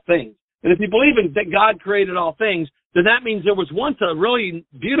created all things. And if you believe in that God created all things, then that means there was once a really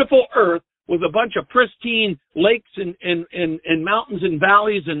beautiful earth with a bunch of pristine lakes and mountains and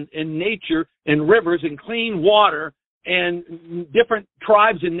valleys and nature and rivers and clean water and different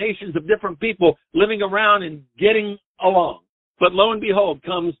tribes and nations of different people living around and getting along. But lo and behold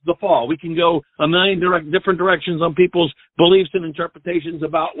comes the fall. We can go a million different directions on people's beliefs and interpretations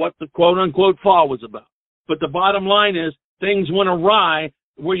about what the quote-unquote fall was about. But the bottom line is things went awry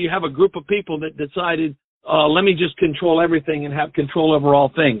where you have a group of people that decided, let me just control everything and have control over all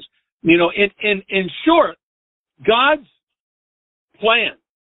things. In short, God's plan,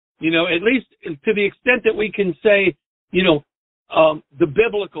 at least to the extent that we can say, the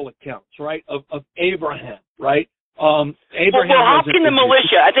biblical accounts, right, of Abraham, right? Abraham. Well, how can the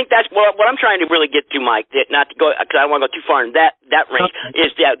militia? I think that's what I'm trying to really get to, Mike. Not to go, because I don't want to go too far in that range. Okay. Is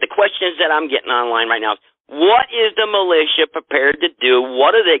that the questions that I'm getting online right now? What is the militia prepared to do?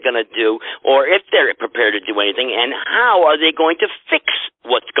 What are they going to do? Or if they're prepared to do anything, and how are they going to fix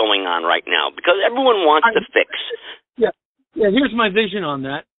what's going on right now? Because everyone wants to fix. Yeah. Here's my vision on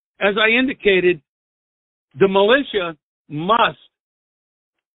that. As I indicated, the militia must,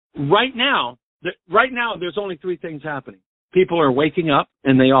 right now, right now there's only three things happening. People are waking up,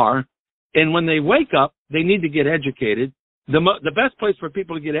 and they are. And when they wake up, they need to get educated. The best place for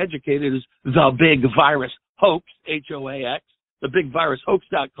people to get educated is the Big Virus Hoax, HOAX,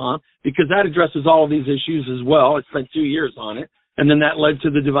 thebigvirushoax.com, because that addresses all of these issues as well. I spent 2 years on it. And then that led to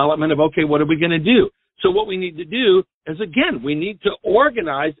the development of, okay, what are we going to do? So what we need to do is, again, we need to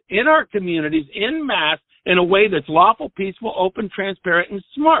organize in our communities in mass in a way that's lawful, peaceful, open, transparent, and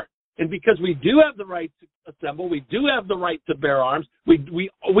smart. And because we do have the right to assemble, we do have the right to bear arms, we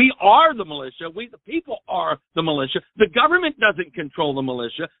are the militia, we the people are the militia. The government doesn't control the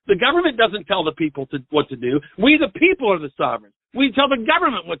militia. The government doesn't tell the people what to do. We the people are the sovereigns. We tell the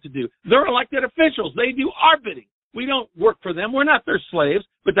government what to do. They're elected officials. They do our bidding. We don't work for them. We're not their slaves,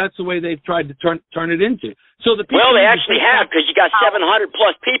 but that's the way they've tried to turn it into. So the people they actually have, because you got 700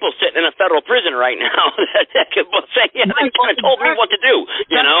 plus people sitting in a federal prison right now that can say, yeah, they kind of told me what to do,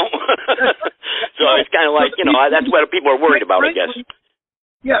 you know. So it's kind of like, you know, that's what people are worried about, I guess.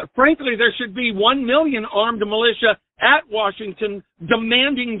 Yeah, frankly, there should be 1 million armed militia at Washington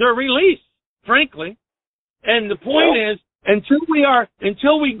demanding their release, frankly. And the point is, until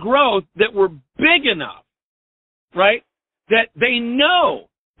we grow that we're big enough, right, that they know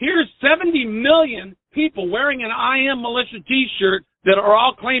here's 70 million people wearing an I Am Militia T-shirt that are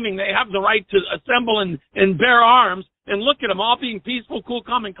all claiming they have the right to assemble and bear arms, and look at them all being peaceful, cool,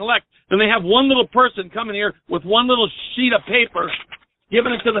 calm, and collect, and they have one little person coming here with one little sheet of paper,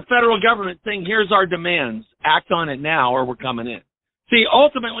 giving it to the federal government saying, here's our demands, act on it now or we're coming in. See,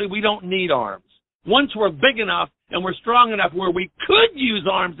 ultimately, we don't need arms. Once we're big enough and we're strong enough where we could use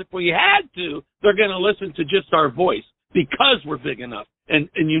arms if we had to, they're going to listen to just our voice because we're big enough and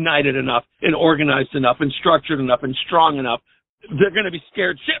united enough and organized enough and structured enough and strong enough. They're going to be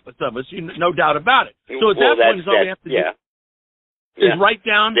scared shitless of us, no doubt about it. So at that point, all we have to do is write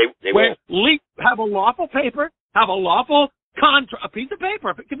down, have a lawful paper, have a lawful a piece of paper.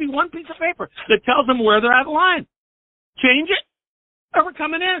 It could be one piece of paper that tells them where they're out of line. Change it, or we're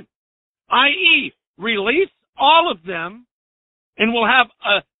coming in. I.e., release all of them, and we'll have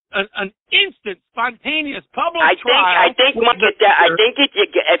an instant, spontaneous public trial. I think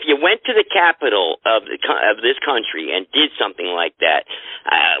if you went to the capital of this country and did something like that,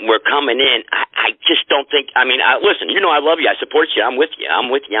 we're coming in. I just don't think. I mean, listen. You know, I love you. I support you. I'm with you. I'm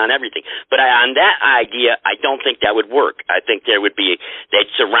with you on everything. But on that idea, I don't think that would work. I think there would be.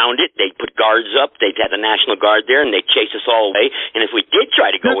 They'd surround it. They'd put guards up. They'd have the National Guard there, and they'd chase us all away. And if we did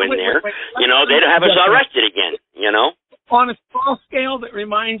try to go in there, you know, they'd have us arrested again. You know. On a small scale,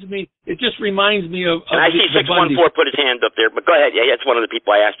 it just reminds me of and I see 614 put his hand up there, but go ahead. Yeah, that's one of the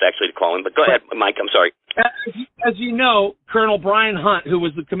people I asked actually to call him. But go ahead, Mike. I'm sorry. As you know, Colonel Brian Hunt, who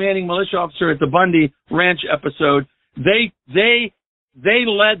was the commanding militia officer at the Bundy Ranch episode, they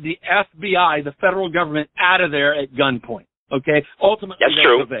led the FBI, the federal government, out of there at gunpoint. Okay, ultimately that's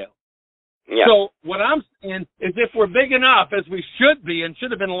true. Prevailed. Yeah. So what I'm saying is, if we're big enough, as we should be, and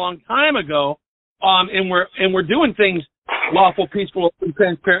should have been a long time ago, and we're doing things lawful, peaceful,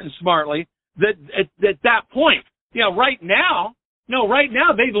 transparent, and smartly, that at that point, right now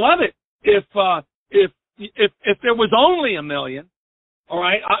they'd love it if there was only 1 million. All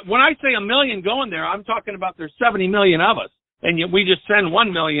right, when I say 1 million going there, I'm talking about there's 70 million of us, and yet we just send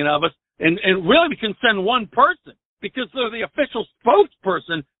 1 million of us, and really we can send one person because they're the official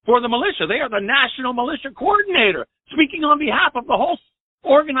spokesperson for the militia. They are the National Militia Coordinator, speaking on behalf of the whole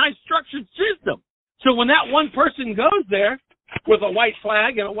organized, structured system. So when that one person goes there with a white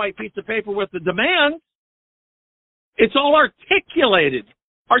flag and a white piece of paper with the demands, it's all articulated,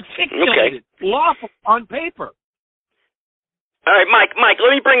 lawful on paper. All right, Mike,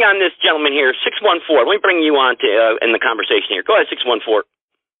 let me bring on this gentleman here, 614. Let me bring you on to in the conversation here. Go ahead, 614.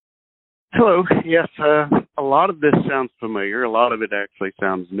 Hello. Yes, a lot of this sounds familiar. A lot of it actually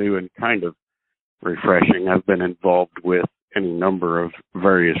sounds new and kind of refreshing. I've been involved with any number of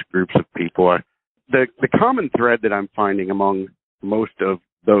various groups of people. The common thread that I'm finding among most of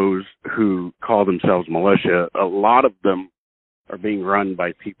those who call themselves militia, a lot of them are being run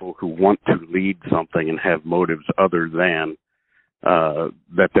by people who want to lead something and have motives other than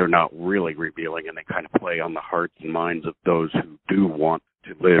that they're not really revealing, and they kind of play on the hearts and minds of those who do want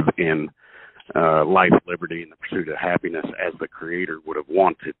to live in life, liberty, and the pursuit of happiness as the Creator would have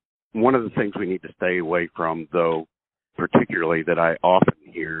wanted. One of the things we need to stay away from, though, particularly that I often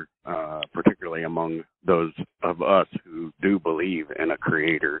hear, particularly among those of us who do believe in a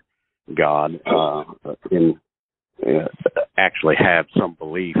Creator God, actually have some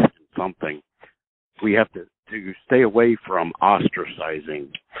belief in something, we have to stay away from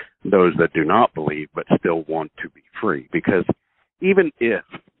ostracizing those that do not believe but still want to be free. Because even if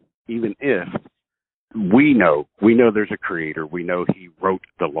we know there's a creator. We know he wrote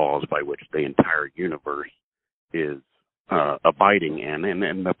the laws by which the entire universe is abiding in.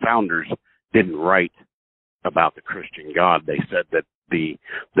 And the founders didn't write about the Christian God. They said that the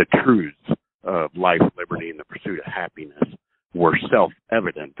truths of life, liberty, and the pursuit of happiness were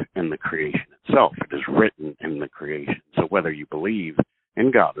self-evident in the creation itself. It is written in the creation. So whether you believe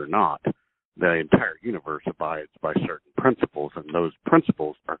in God or not, the entire universe abides by certain principles, and those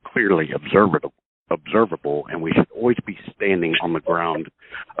principles are clearly observable, and we should always be standing on the ground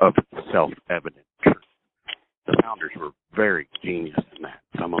of self-evident truth. The founders were very genius in that.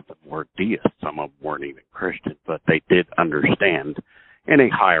 Some of them were deists, some of them weren't even Christian, but they did understand in a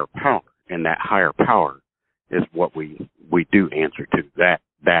higher power, and that higher power is what we do answer to,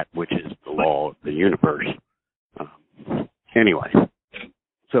 that which is the law of the universe. Anyway,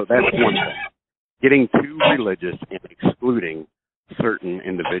 so that's one thing. Getting too religious and excluding certain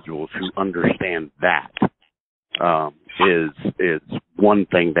individuals who understand that is one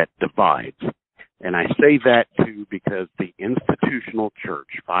thing that divides. And I say that too because the institutional church,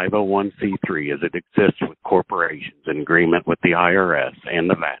 501c3, as it exists with corporations in agreement with the IRS and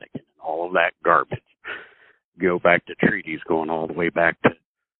the Vatican and all of that garbage, go back to treaties going all the way back to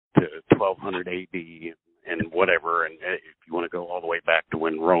 1200 AD and whatever, and if you want to go all the way back to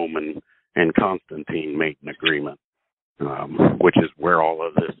when Rome and Constantine made an agreement, which is where all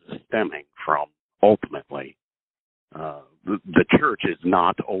of this is stemming from. Ultimately, the church is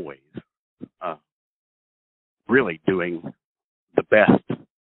not always really doing the best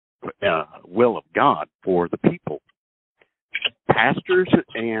will of God for the people. Pastors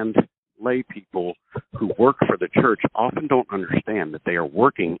and lay people who work for the church often don't understand that they are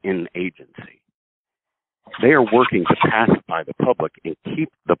working in agency. They are working to pacify the public and keep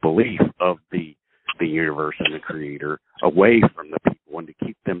the belief of the universe and the creator away from the people and to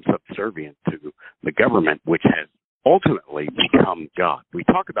keep them subservient to the government, which has ultimately become God. We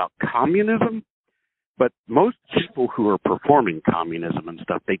talk about communism, but most people who are performing communism and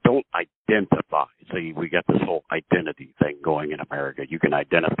stuff, they don't identify. See, we got this whole identity thing going in America. You can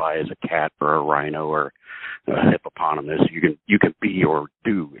identify as a cat or a rhino or a hippopotamus. You can be or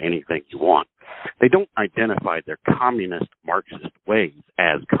do anything you want. They don't identify their communist Marxist ways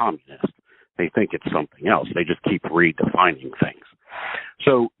as communist. They think it's something else. They just keep redefining things.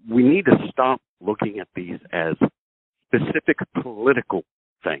 So we need to stop looking at these as specific political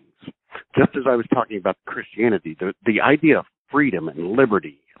things. Just as I was talking about Christianity, the idea of freedom and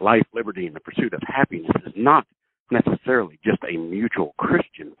liberty, life, liberty, and the pursuit of happiness is not necessarily just a mutual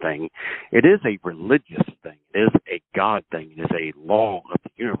Christian thing. It is a religious thing. It is a God thing. It is a law of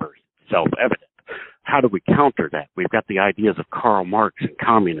the universe, self-evident. How do we counter that? We've got the ideas of Karl Marx and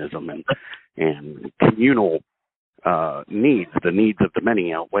communism and communal needs. The needs of the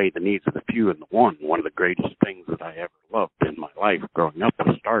many outweigh the needs of the few and the one. One of the greatest things that I ever loved in my life growing up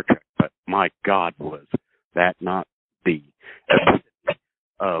was Star Trek. But my God, was that not the epitome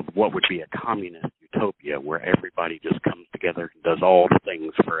of what would be a communist utopia where everybody just comes together and does all the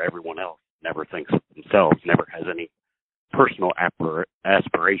things for everyone else, never thinks of themselves, never has any personal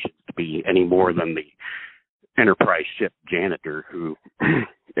aspirations to be any more than the Enterprise ship janitor who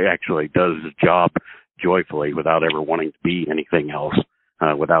actually does his job joyfully without ever wanting to be anything else,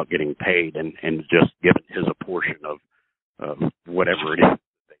 without getting paid and just given his a portion of whatever it is that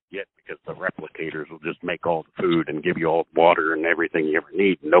they get, because the replicators will just make all the food and give you all the water and everything you ever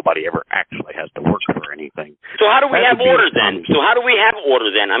need, and nobody ever actually has to work for anything. So how do we have order then?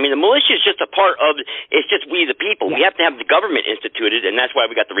 I mean, the militia is just a part of, it's just we the people. Yeah. We have to have the government instituted, and that's why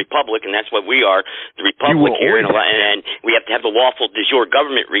we got the republic, and that's what we are, the republic here, and we have to have the lawful de jure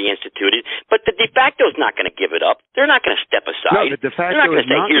government reinstituted. But the de facto is not going to give it up. They're not going to step aside. No, the de facto They're not going to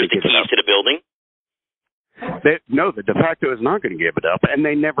say, here's the keys to the building. No, the de facto is not going to give it up, and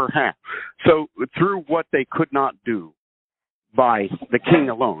they never have. So through what they could not do by the king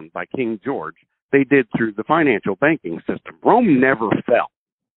alone, by King George, they did through the financial banking system. Rome never fell.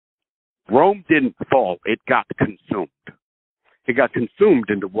 Rome didn't fall. It got consumed. It got consumed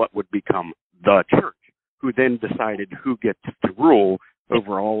into what would become the church, who then decided who gets to rule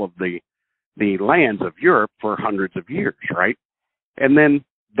over all of the lands of Europe for hundreds of years, right? And then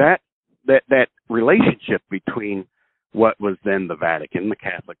that relationship between what was then the Vatican, the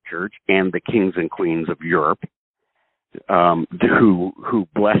Catholic Church, and the kings and queens of Europe, who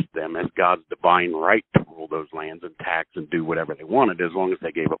blessed them as God's divine right to rule those lands and tax and do whatever they wanted, as long as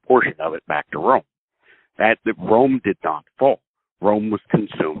they gave a portion of it back to Rome. Rome did not fall. Rome was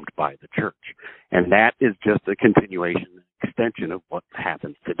consumed by the church. And that is just a continuation, extension of what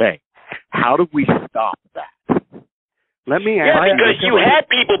happens today. How do we stop that? Let me ask. Yeah, because you had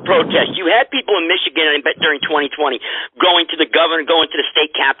people protest. You had people in Michigan, I bet, during 2020 going to the governor, going to the state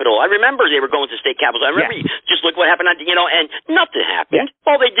capitol. I remember they were going to the state capitol. I remember just look what happened, and nothing happened. Yeah.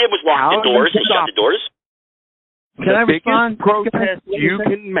 All they did was lock the doors and shut the doors. Can I respond? Protest you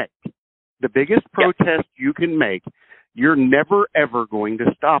can make. The biggest protest you can make. You're never ever going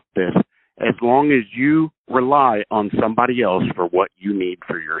to stop this as long as you rely on somebody else for what you need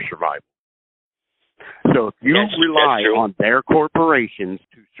for your survival. So if you rely on their corporations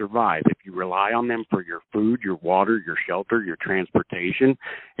to survive, if you rely on them for your food, your water, your shelter, your transportation,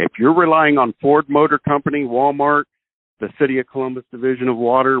 if you're relying on Ford Motor Company, Walmart, the City of Columbus Division of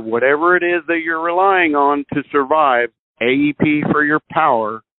Water, whatever it is that you're relying on to survive, AEP for your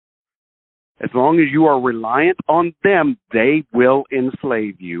power, as long as you are reliant on them, they will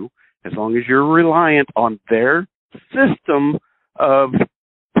enslave you. As long as you're reliant on their system of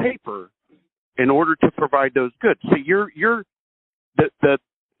paper in order to provide those goods. See, the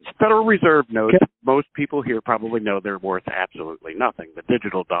Federal Reserve notes, most people here probably know they're worth absolutely nothing. The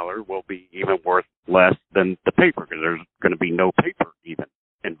digital dollar will be even worth less than the paper because there's going to be no paper even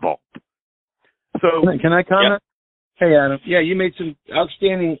involved. So, can I comment? Yep. Hey, Adam. Yeah, you made some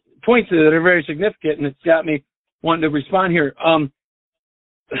outstanding points that are very significant, and it's got me wanting to respond here.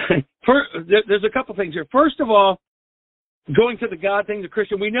 There's a couple things here. First of all, going to the God thing, the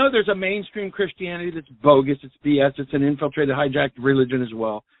Christian, we know there's a mainstream Christianity that's bogus, it's BS, it's an infiltrated, hijacked religion as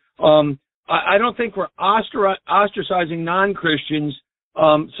well. I don't think we're ostracizing non-Christians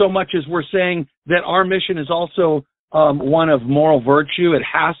so much as we're saying that our mission is also one of moral virtue. It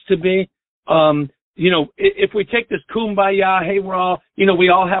has to be. If we take this kumbaya, hey, we're all, we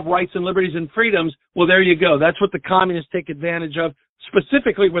all have rights and liberties and freedoms, well, there you go. That's what the communists take advantage of,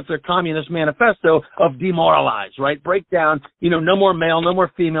 specifically with their communist manifesto of demoralize, right? Break down, no more male, no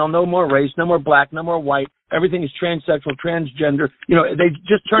more female, no more race, no more black, no more white. Everything is transsexual, transgender. They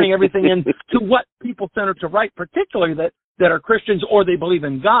just turning everything into what people center to right, particularly that are Christians or they believe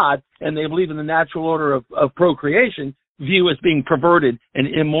in God and they believe in the natural order of procreation, view as being perverted and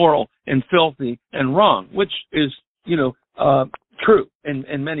immoral and filthy and wrong, which is, true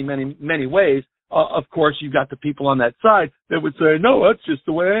in many, many, many ways. Of course, you've got the people on that side that would say, no, that's just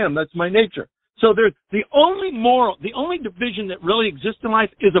the way I am. That's my nature. So there's the only division that really exists in life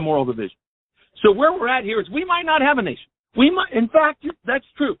is a moral division. So where we're at here is we might not have a nation. We might, in fact, that's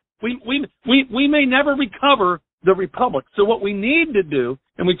true. We may never recover the republic. So what we need to do,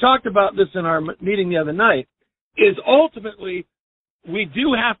 and we talked about this in our meeting the other night, is ultimately we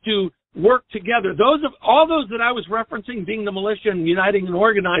do have to work together. All those that I was referencing, being the militia and uniting and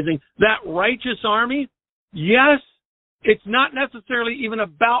organizing, that righteous army, yes, it's not necessarily even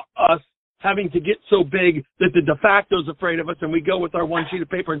about us having to get so big that the de facto is afraid of us and we go with our one sheet of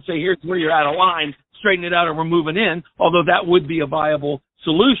paper and say, here's where you're out of line, straighten it out and we're moving in, although that would be a viable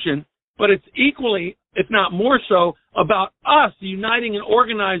solution. But it's equally, if not more so, about us uniting and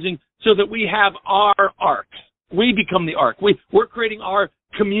organizing so that we have our arcs. We become the ark. We're creating our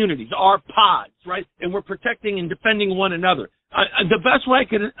communities, our pods, right? And we're protecting and defending one another. The best way I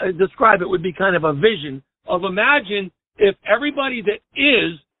could describe it would be kind of a vision of imagine if everybody that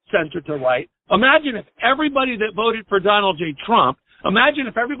is center to right, imagine if everybody that voted for Donald J. Trump, imagine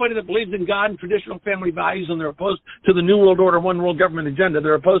if everybody that believes in God and traditional family values and they're opposed to the New World Order, one world government agenda,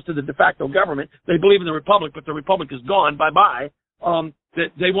 they're opposed to the de facto government, they believe in the republic, but the republic is gone, bye-bye, that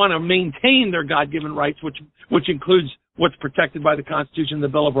they want to maintain their God-given rights, which includes what's protected by the Constitution and the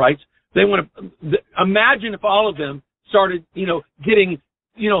Bill of Rights. They want to imagine if all of them started, getting,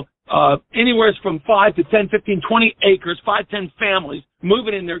 anywhere from 5 to 10, 15, 20 acres, 5, 10 families,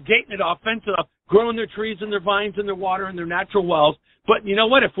 moving in there, gating it off, fencing it off, growing their trees and their vines and their water and their natural wells. But you know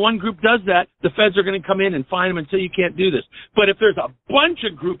what? If one group does that, the feds are going to come in and fine them and say you can't do this. But if there's a bunch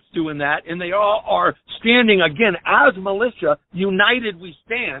of groups doing that and they all are standing, again, as militia, united we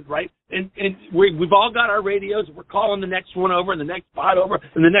stand, right? And we've all got our radios. We're calling the next one over and the next pod over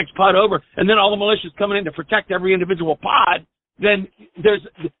and the next pod over. And then all the militias coming in to protect every individual pod. Then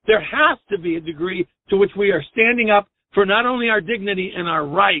there has to be a degree to which we are standing up for not only our dignity and our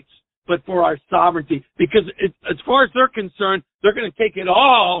rights, but for our sovereignty. Because as far as they're concerned, they're going to take it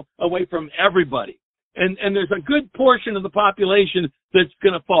all away from everybody. And there's a good portion of the population that's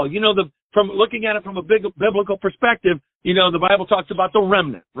going to fall. From looking at it from a big biblical perspective, the Bible talks about the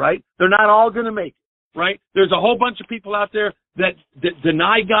remnant, right? They're not all going to make it, right? There's a whole bunch of people out there that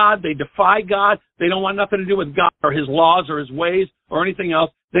deny God, they defy God, they don't want nothing to do with God or his laws or his ways or anything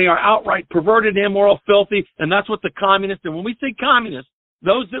else. They are outright perverted, immoral, filthy, and that's what the communists, and when we say communists,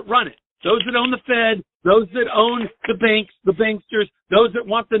 those that run it, those that own the Fed, those that own the banks, the banksters, those that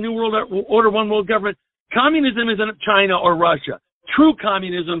want the New World Order, one world government, Communism isn't China or Russia. True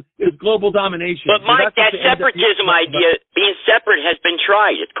communism is global domination. But Mike, that separatism idea, being separate, has been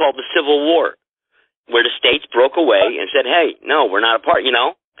tried. It's called the Civil War, where the states broke away and said, hey, no, we're not a part,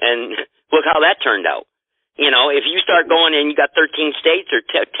 and look how that turned out. If you start going and you got 13 states or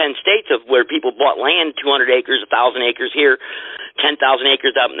 10 states of where people bought land, 200 acres, 1,000 acres here, 10,000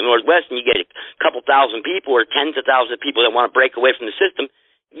 acres out in the Northwest, and you get a couple thousand people or tens of thousands of people that want to break away from the system,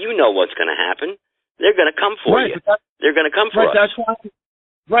 you know what's going to happen. They're going to come for you. They're going to come for us. That's why.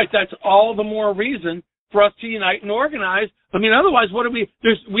 Right. That's all the more reason for us to unite and organize. I mean, otherwise, what do we?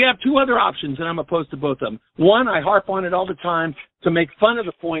 We have two other options, and I'm opposed to both of them. One, I harp on it all the time to make fun of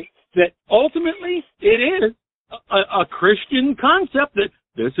the point that ultimately it is a Christian concept that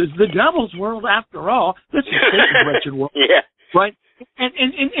this is the devil's world after all. This is Satan's wretched world. Yeah. Right. And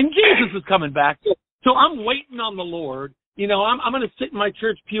Jesus is coming back. So I'm waiting on the Lord. I'm going to sit in my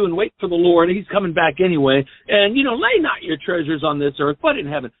church pew and wait for the Lord. He's coming back anyway. And, lay not your treasures on this earth, but in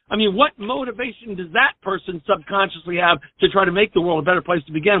heaven. I mean, what motivation does that person subconsciously have to try to make the world a better place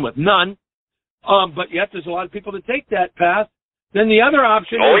to begin with? None. But yet there's a lot of people that take that path. Then the other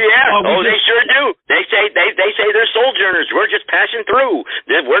option is... they sure do. They say they're sojourners. We're just passing through.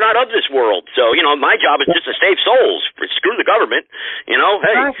 We're not of this world. So, my job is just to save souls. Screw the government.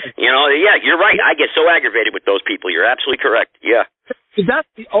 Hey, yeah, you're right. I get so aggravated with those people. You're absolutely correct. Yeah. That's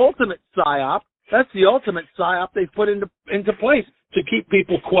the ultimate psyop. That's the ultimate psyop they put into place to keep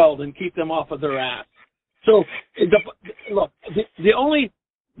people quelled and keep them off of their ass. So, look,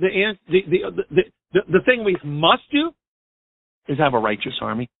 the thing we must do is have a righteous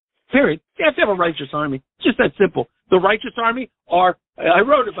army. Period. You have to have a righteous army. It's just that simple. The righteous army I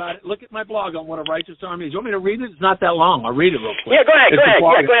wrote about it. Look at my blog on what a righteous army is. You want me to read it? It's not that long. I'll read it real quick. Yeah, go ahead. Yeah,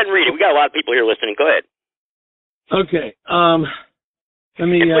 go ahead and read it. We got a lot of people here listening. Go ahead. Okay. Let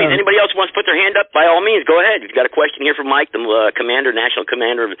me. Please, anybody else wants to put their hand up? By all means, go ahead. You've got a question here from Mike, the national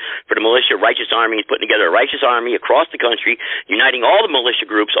commander for the militia righteous army. He's putting together a righteous army across the country, uniting all the militia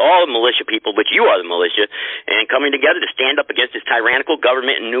groups, all the militia people, but you are the militia, and coming together to stand up against this tyrannical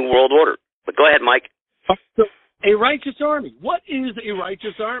government and new world order. But go ahead, Mike. So, a righteous army. What is a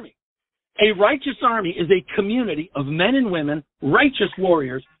righteous army? A righteous army is a community of men and women, righteous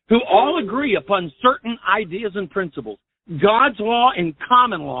warriors, who all agree upon certain ideas and principles. God's law and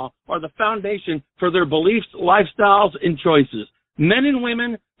common law are the foundation for their beliefs, lifestyles, and choices. Men and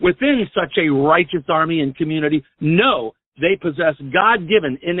women within such a righteous army and community know they possess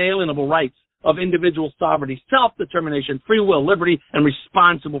God-given inalienable rights of individual sovereignty, self-determination, free will, liberty, and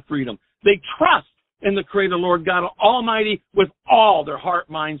responsible freedom. They trust in the Creator Lord God Almighty with all their heart,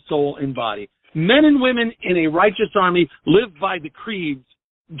 mind, soul, and body. Men and women in a righteous army live by the creeds,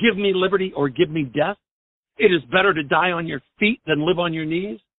 give me liberty or give me death. It is better to die on your feet than live on your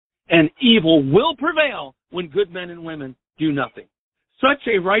knees. And evil will prevail when good men and women do nothing. Such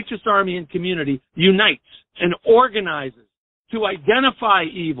a righteous army and community unites and organizes to identify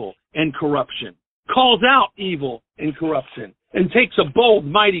evil and corruption, calls out evil and corruption, and takes a bold,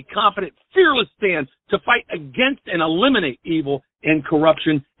 mighty, confident, fearless stand to fight against and eliminate evil and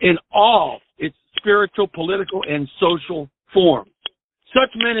corruption in all its spiritual, political, and social forms.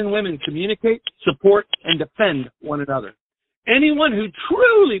 Such men and women communicate, support, and defend one another. Anyone who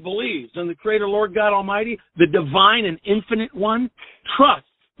truly believes in the Creator Lord God Almighty, the divine and infinite one, trusts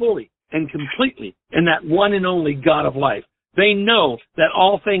fully and completely in that one and only God of life. They know that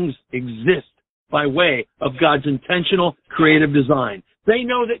all things exist by way of God's intentional creative design. They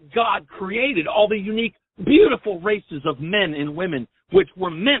know that God created all the unique, beautiful races of men and women which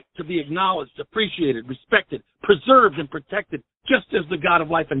were meant to be acknowledged, appreciated, respected, preserved, and protected, just as the God of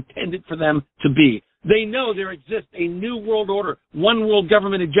life intended for them to be. They know there exists a new world order, one world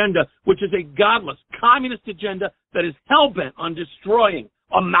government agenda, which is a godless, communist agenda that is hell-bent on destroying,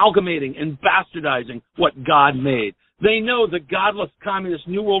 amalgamating, and bastardizing what God made. They know the godless, communist,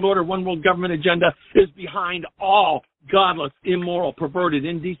 new world order, one world government agenda is behind all godless, immoral, perverted,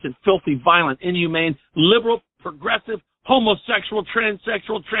 indecent, filthy, violent, inhumane, liberal, progressive, homosexual,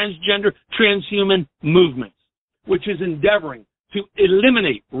 transsexual, transgender, transhuman movements, which is endeavoring to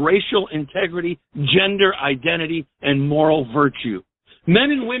eliminate racial integrity, gender identity, and moral virtue.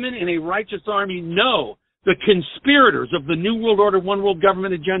 Men and women in a righteous army know the conspirators of the New World Order, One World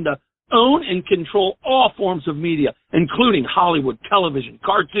Government agenda own and control all forms of media, including Hollywood, television,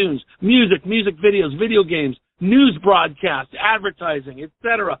 cartoons, music videos, video games, news broadcasts, advertising,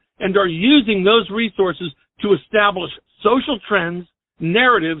 etc., and are using those resources to establish social trends,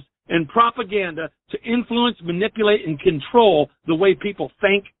 narratives, and propaganda to influence, manipulate, and control the way people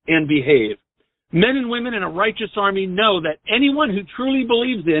think and behave. Men and women in a righteous army know that anyone who truly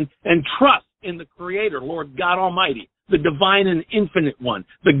believes in and trusts in the Creator, Lord God Almighty, the divine and infinite one,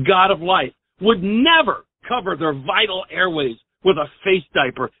 the God of life, would never cover their vital airways with a face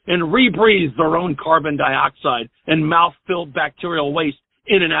diaper and rebreathe their own carbon dioxide and mouth-filled bacterial waste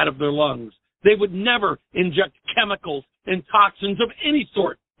in and out of their lungs. They would never inject chemicals and toxins of any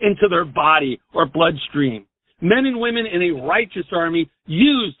sort into their body or bloodstream. Men and women in a righteous army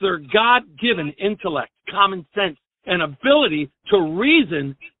use their God-given intellect, common sense, and ability to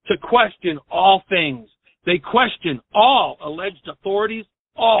reason to question all things. They question all alleged authorities,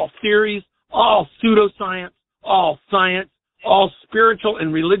 all theories, all pseudoscience, all science, all spiritual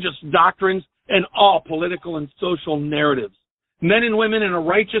and religious doctrines, and all political and social narratives. Men and women in a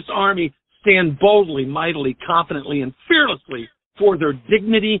righteous army stand boldly, mightily, confidently, and fearlessly for their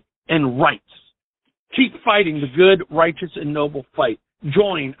dignity and rights. Keep fighting the good, righteous, and noble fight.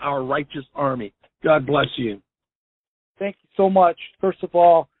 Join our righteous army. God bless you. Thank you so much. First of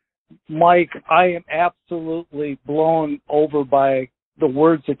all, Mike, I am absolutely blown over by the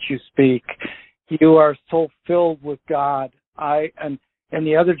words that you speak. You are so filled with God. And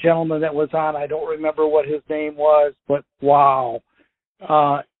the other gentleman that was on, I don't remember what his name was, but wow.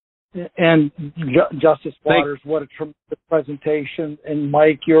 And Justice Waters, what a tremendous presentation. And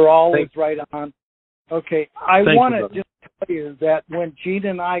Mike, you're always right on. Okay, I want to just tell you that when Gene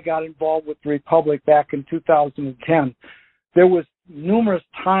and I got involved with the Republic back in 2010, there was numerous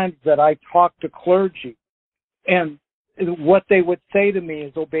times that I talked to clergy, and what they would say to me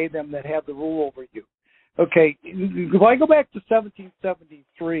is, obey them that have the rule over you. Okay, if I go back to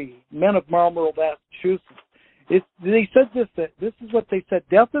 1773, men of Marlborough, Massachusetts, they said this is what they said: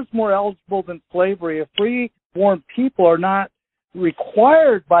 death is more eligible than slavery. If free-born people are not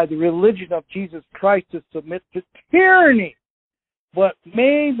required by the religion of Jesus Christ to submit to tyranny, but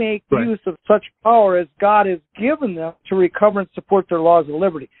may make use of such power as God has given them to recover and support their laws of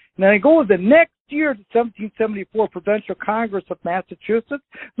liberty. And then I go the next year to 1774 Provincial Congress of Massachusetts.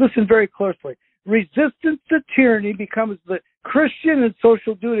 Listen very closely. Resistance to tyranny becomes the Christian and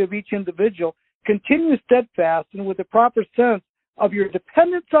social duty of each individual. Continue steadfast and with a proper sense of your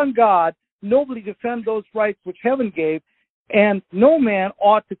dependence on God, nobly defend those rights which heaven gave, and no man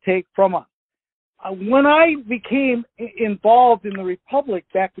ought to take from us. When I became involved in the Republic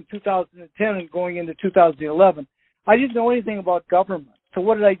back in 2010 and going into 2011, I didn't know anything about government. So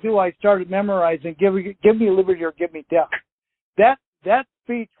what did I do? I started memorizing, give me liberty or give me death. That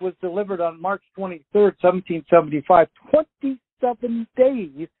speech was delivered on March 23rd, 1775, 27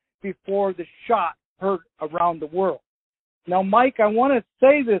 days before the shot heard around the world. Now, Mike, I want to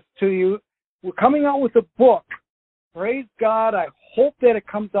say this to you. We're coming out with a book. Praise God. I hope that it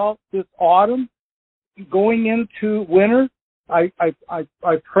comes out this autumn, going into winter. I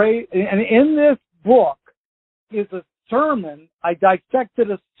pray. And in this book is a sermon. I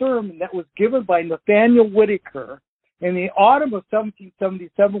dissected a sermon that was given by Nathaniel Whitaker in the autumn of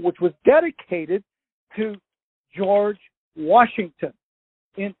 1777, which was dedicated to George Washington.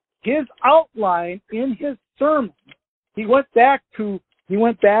 In his outline, in his sermon, he went back to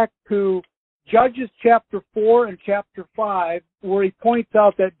Judges chapter 4 and chapter 5, where he points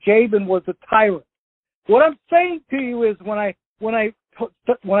out that Jabin was a tyrant. What I'm saying to you is, when I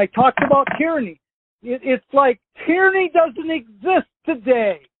talked about tyranny, it's like tyranny doesn't exist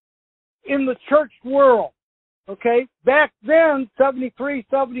today in the church world. Okay, back then, 73,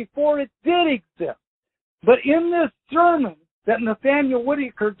 74, it did exist. But in this sermon that Nathaniel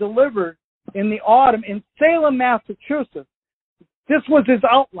Whitaker delivered in the autumn in Salem, Massachusetts, this was his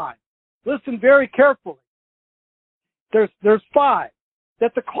outline. Listen very carefully. There's 5.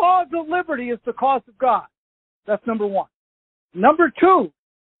 That the cause of liberty is the cause of God. That's number 1. Number 2,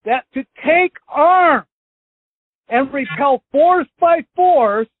 that to take arms and repel force by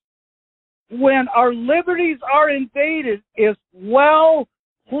force when our liberties are invaded is well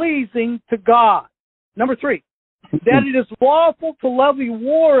pleasing to God. Number 3, that it is lawful to levy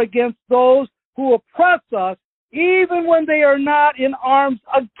war against those who oppress us, even when they are not in arms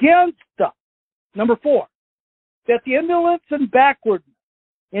against us. Number 4, that the indolence and backwardness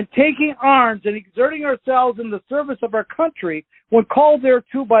in taking arms and exerting ourselves in the service of our country, when called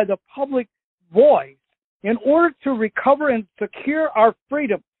thereto by the public voice, in order to recover and secure our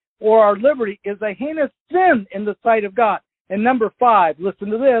freedom or our liberty, is a heinous sin in the sight of God. And number 5, listen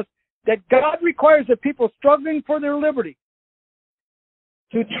to this, that God requires the people struggling for their liberty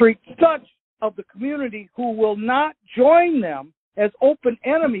to treat such of the community who will not join them as open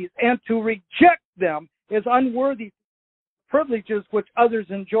enemies, and to reject them as unworthy privileges which others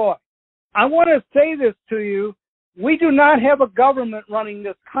enjoy. I want to say this to you. We do not have a government running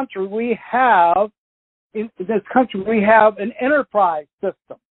this country. In this country, we have an enterprise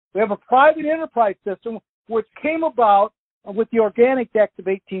system. We have a private enterprise system which came about with the Organic Act of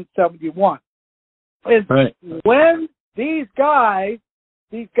 1871. And right. when these guys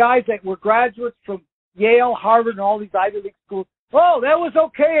that were graduates from Yale, Harvard, and all these Ivy League schools, that was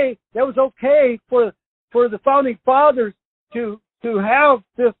okay. That was okay for the founding fathers to have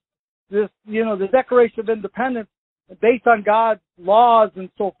this the Declaration of Independence based on God's laws and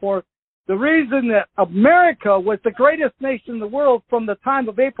so forth. The reason that America was the greatest nation in the world from the time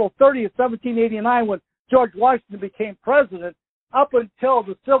of April 30th, 1789, when George Washington became president, up until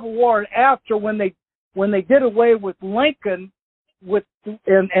the Civil War and after, when they did away with Lincoln,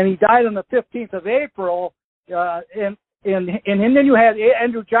 and he died on the 15th of April, and then you had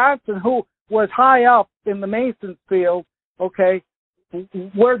Andrew Johnson, who was high up in the Masons field, okay,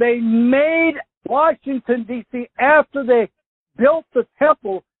 where they made Washington, D.C., after they built the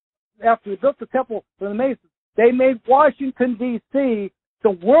temple for the Masons, they made Washington, D.C.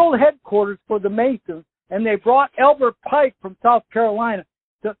 the world headquarters for the Masons, and they brought Albert Pike from South Carolina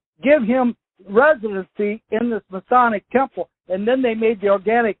to give him residency in this Masonic temple, and then they made the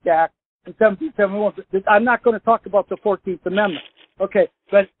Organic Act in 1771. I'm not going to talk about the 14th Amendment. Okay,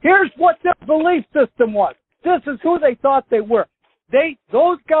 but here's what their belief system was. This is who they thought they were.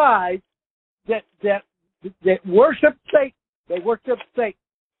 Those guys that worship Satan, they worship Satan.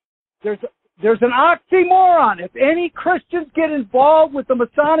 There's an oxymoron. If any Christians get involved with the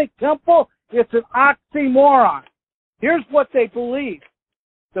Masonic temple, it's an oxymoron. Here's what they believe.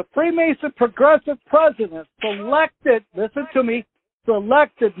 The Freemason progressive president selected, listen to me,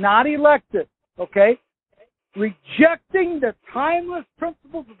 selected, not elected, okay, rejecting the timeless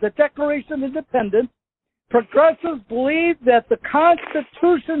principles of the Declaration of Independence, progressives believe that the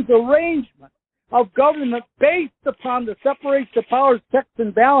Constitution's arrangement of government based upon the separation of powers, checks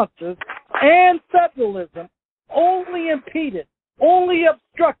and balances, and federalism only impeded, only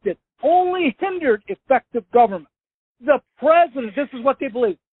obstructed, only hindered effective government. The president, this is what they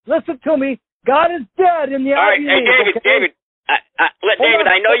believe. Listen to me. God is dead in the All right, hey, David, David,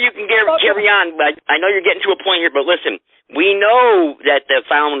 I know you can carry on, but I know you're getting to a point here, but listen, we know that the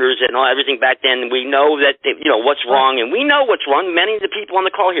founders and everything back then, we know that, what's wrong, and we know what's wrong. Many of the people on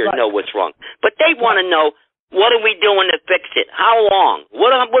the call here know what's wrong. But they want to know, what are we doing to fix it? How long?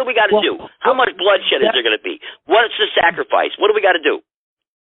 What do we got to do? How much bloodshed is there going to be? What's the sacrifice? What do we got to do?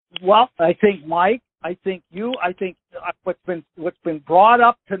 Well, I think, Mike, what's been brought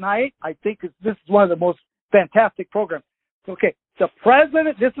up tonight, I think this is one of the most fantastic programs. Okay, the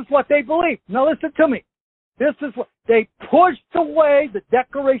president, this is what they believe. Now listen to me. This is what they pushed away the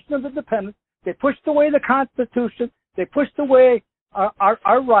Declaration of Independence. They pushed away the Constitution. They pushed away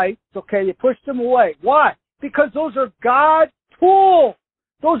our rights. Okay, they pushed them away. Why? Because those are God's tools.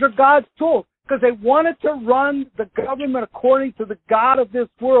 Those are God's tools. Because they wanted to run the government according to the God of this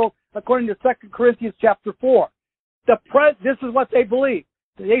world, according to 2 Corinthians chapter 4. This is what they believe.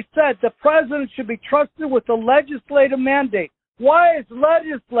 They said the president should be trusted with the legislative mandate. Why is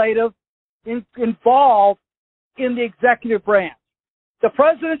legislative involved in the executive branch? The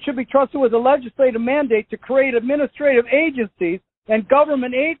president should be trusted with a legislative mandate to create administrative agencies and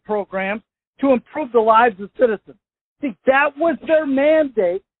government aid programs to improve the lives of citizens. See, that was their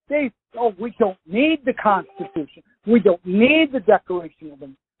mandate. We don't need the Constitution. We don't need the Declaration of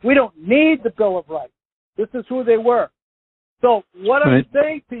Independence. We don't need the Bill of Rights. This is who they were. So what I'm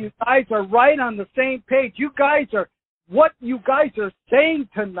saying to you guys are right on the same page. What you guys are saying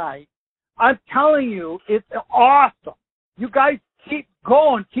tonight, I'm telling you, it's awesome. You guys keep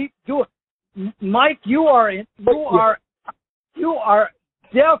going, keep doing. Mike, you are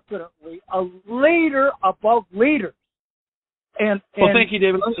definitely a leader above leaders. And thank you,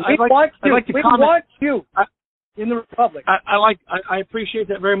 David. I'd like to comment. Want you in the Republic. I appreciate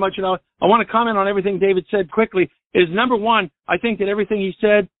that very much, and I want to comment on everything David said quickly. Is number one, I think that everything he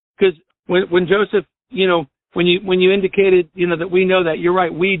said, because when Joseph, when you indicated, that we know that, you're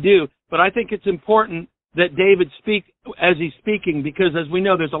right, we do. But I think it's important that David speak as he's speaking, because as we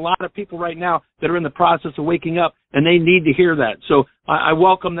know, there's a lot of people right now that are in the process of waking up, and they need to hear that. So I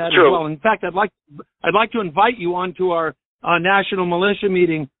welcome that as well. In fact, I'd like to invite you onto our National Militia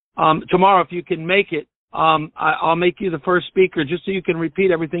meeting tomorrow if you can make it. I'll make you the first speaker just so you can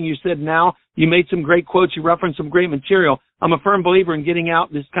repeat everything you said now. You made some great quotes. You referenced some great material. I'm a firm believer in getting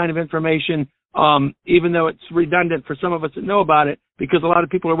out this kind of information, even though it's redundant for some of us that know about it, because a lot of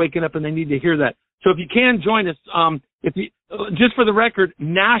people are waking up and they need to hear that. So if you can join us, just for the record,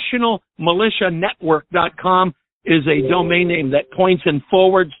 nationalmilitianetwork.com is a domain name that points in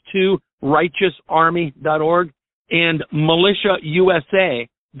forwards to righteousarmy.org, and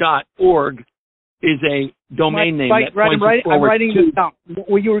militiausa.org is a domain name. Right, I'm writing this down.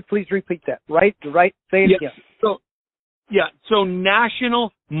 Will you please repeat that? Right, say it again. So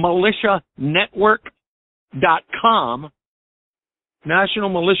nationalmilitianetwork.com,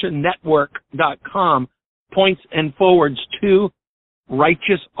 nationalmilitianetwork.com points and forwards to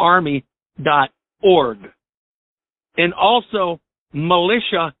righteousarmy.org. And also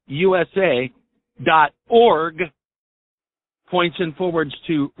militiausa.org points and forwards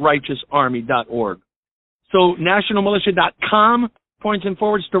to righteousarmy.org. So nationalmilitia.com points and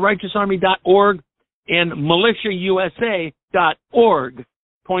forwards to righteousarmy.org, and militiausa.org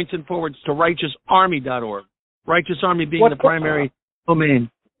points and forwards to righteousarmy.org. Righteous Army being the primary domain.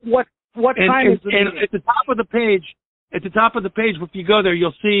 What time is it? And at the top of the page, if you go there,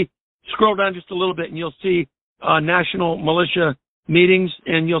 you'll see, scroll down just a little bit, and you'll see National Militia meetings,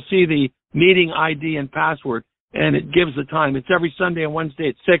 and you'll see the meeting ID and password, and it gives the time. It's every Sunday and Wednesday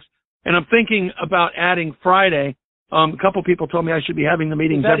at 6. And I'm thinking about adding Friday. A couple people told me I should be having the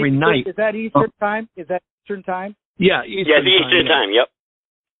meetings every night. Is that Eastern time? Yeah, Eastern time. Yep.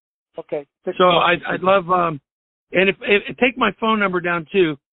 Okay. So I'd love, and if take my phone number down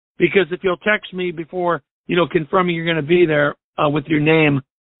too, because if you'll text me before, confirming you're going to be there with your name,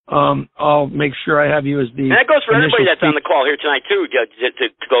 I'll make sure I have you as the. And that goes for everybody that's on the call here tonight too, to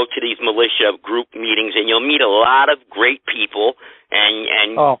go to these militia group meetings, and you'll meet a lot of great people,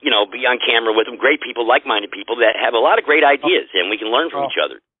 and be on camera with them. Great people, like-minded people that have a lot of great ideas, and we can learn from each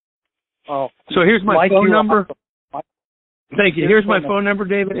other. So here's my phone number. Thank you. Here's my phone number,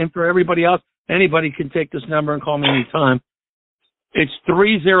 David, and for everybody else, anybody can take this number and call me anytime. It's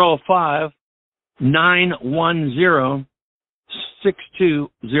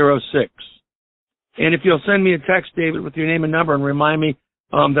 305-910-6206. And if you'll send me a text, David, with your name and number, and remind me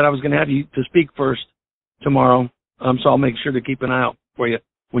that I was going to have you to speak first tomorrow, so I'll make sure to keep an eye out for you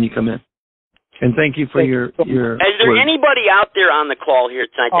when you come in. And thank you for your Is there anybody out there on the call here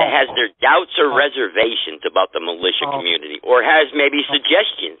tonight that has their doubts or reservations about the militia community, or has maybe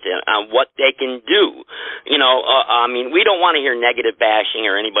suggestions on what they can do? We don't want to hear negative bashing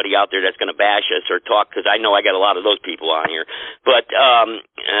or anybody out there that's going to bash us or talk, because I know I got a lot of those people on here. But,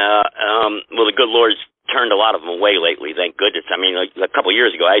 the good Lord's turned a lot of them away lately, thank goodness. A couple of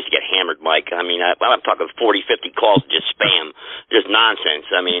years ago, I used to get hammered, Mike. I'm talking 40, 50 calls, just spam, just nonsense.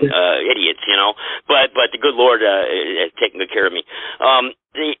 Idiots, But the good Lord has taken good care of me.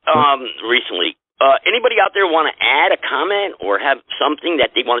 Recently, anybody out there want to add a comment or have something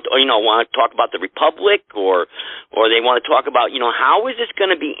that they want to talk about the Republic, or they want to talk about, how is this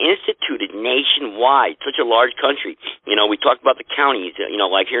going to be instituted nationwide, such a large country? We talked about the counties,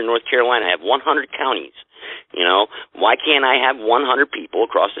 like here in North Carolina, I have 100 counties. Why can't I have 100 people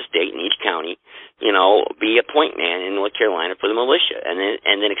across the state in each county, be a point man in North Carolina for the militia, and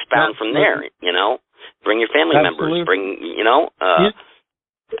then expound from there, bring your family members,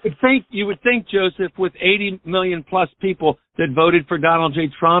 You would think, Joseph, with 80 million plus people that voted for Donald J.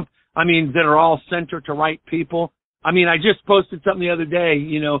 Trump, that are all center to right people. I just posted something the other day,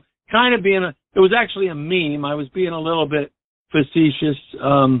 kind of it was actually a meme. I was being a little bit facetious,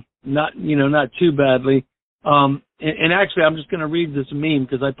 not too badly. And actually, I'm just going to read this meme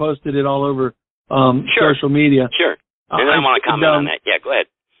because I posted it all over social media. Sure. And I want to comment on that. Yeah, go ahead.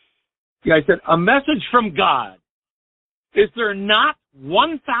 Yeah, I said, a message from God. Is there not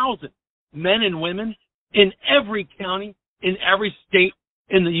 1,000 men and women in every county, in every state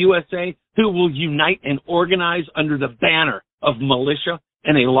in the USA who will unite and organize under the banner of militia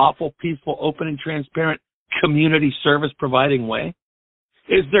in a lawful, peaceful, open, and transparent community service providing way?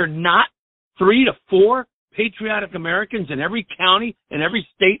 Is there not 3 to 4 patriotic Americans in every county and every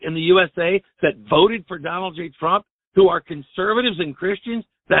state in the USA that voted for Donald J. Trump, who are conservatives and Christians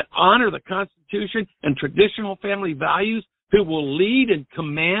that honor the Constitution and traditional family values, who will lead and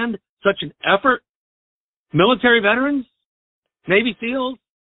command such an effort? Military veterans, Navy SEALs,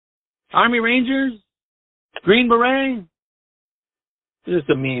 Army Rangers, Green Beret. This is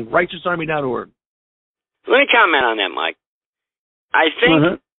a meme. RighteousArmy.org. Let me comment on that, Mike. I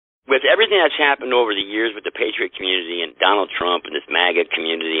think with everything that's happened over the years with the Patriot community and Donald Trump and this MAGA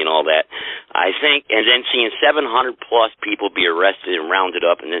community and all that, I think, and then seeing 700 plus people be arrested and rounded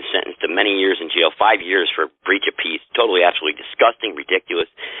up and then sentenced to many years in jail, 5 years for breach of peace, totally, absolutely disgusting,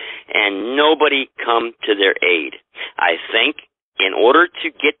 ridiculous, and nobody come to their aid. I think in order to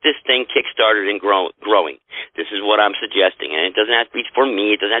get this thing kick-started and growing, this is what I'm suggesting, and it doesn't have to be for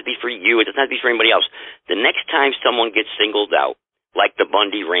me, it doesn't have to be for you, it doesn't have to be for anybody else. The next time someone gets singled out, like the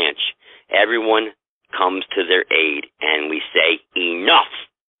Bundy Ranch, everyone comes to their aid, and we say, enough,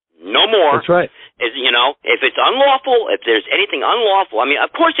 no more. That's right. Is, if it's unlawful, if there's anything unlawful, I mean, of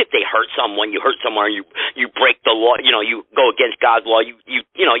course, if they hurt someone, you hurt someone, you break the law, you go against God's law, you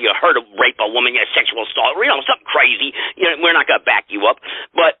hurt a rape a woman, you sexual assault, something crazy, we're not going to back you up.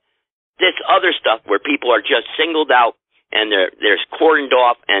 But this other stuff where people are just singled out and they're cordoned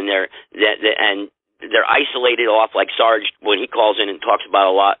off and they're isolated off, like Sarge when he calls in and talks about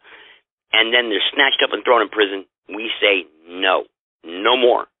a lot, and then they're snatched up and thrown in prison. We say no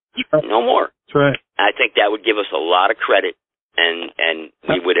more. No more. That's right. I think that would give us a lot of credit, and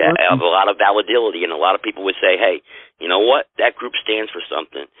we would have a lot of validity, and a lot of people would say, hey, you know what? That group stands for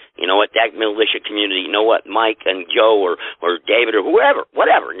something. You know what? That militia community, you know what? Mike and Joe or David or whoever,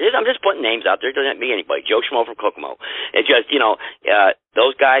 whatever. I'm just putting names out there. It doesn't have to be anybody. Joe Schmo from Kokomo. It's just,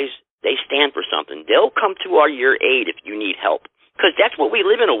 those guys, they stand for something. They'll come to your aid if you need help. Because that's what we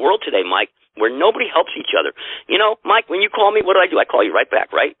live in a world today, Mike, where nobody helps each other. Mike, when you call me, what do? I call you right back,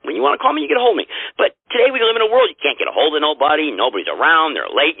 right? When you want to call me, you get a hold of me. But today we live in a world you can't get a hold of nobody. Nobody's around.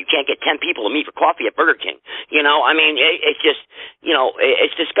 They're late. You can't get 10 people to meet for coffee at Burger King. I mean, it's just,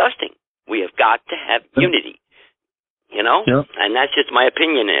 it's disgusting. We have got to have unity, Yep. And that's just my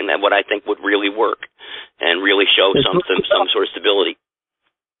opinion and what I think would really work and really show some sort of stability.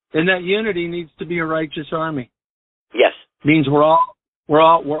 And that unity needs to be a righteous army. Yes. Means we're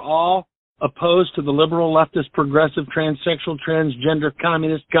all opposed to the liberal, leftist, progressive, transsexual, transgender,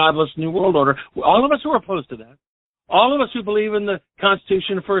 communist, godless New World Order. All of us who are opposed to that. All of us who believe in the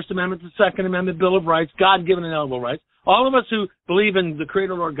Constitution, the First Amendment, the Second Amendment, Bill of Rights, God-given and inalienable rights. All of us who believe in the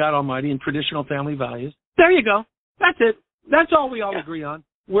Creator, Lord God Almighty, and traditional family values. There you go. That's it. That's all we all agree on.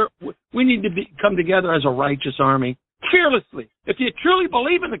 We need to come together as a righteous army, fearlessly. If you truly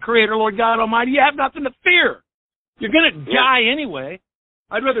believe in the Creator, Lord God Almighty, you have nothing to fear. You're going to die anyway.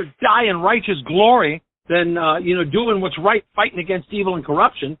 I'd rather die in righteous glory than, doing what's right, fighting against evil and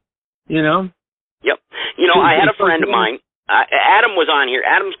corruption, Yep. I had a friend of mine. Adam was on here.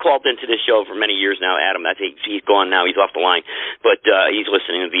 Adam's called into this show for many years now. Adam, I think he's gone now. He's off the line, but he's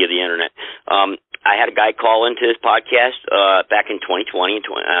listening via the internet. I had a guy call into this podcast back in 2020 and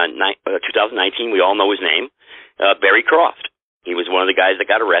 2019. We all know his name, Barry Croft. He was one of the guys that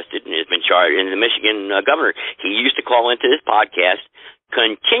got arrested and has been charged in the Michigan governor. He used to call into this podcast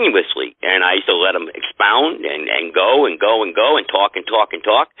continuously, and I used to let him expound and go and talk and talk.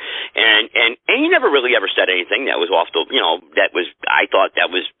 And he never really ever said anything that was off the, I thought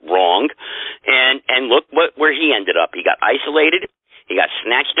that was wrong. And look where he ended up. He got isolated. He got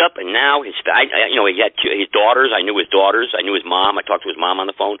snatched up, and now he had his daughters. I knew his daughters. I knew his mom. I talked to his mom on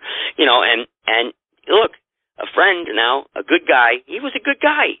the phone. And look, a friend now, a good guy. He was a good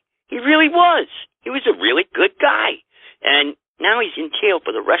guy. He really was. He was a really good guy. And now he's in jail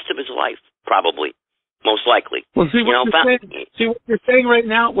for the rest of his life, probably, most likely. Well, see what you're saying right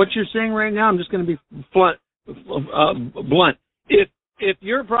now. What you're saying right now, I'm just going to be blunt. If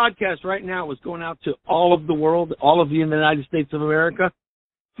your broadcast right now was going out to all of the world, all of the United States of America,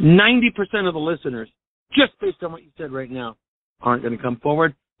 90% of the listeners, just based on what you said right now, aren't going to come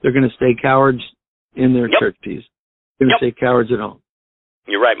forward. They're going to stay cowards in their church pews. They're going to stay cowards at home.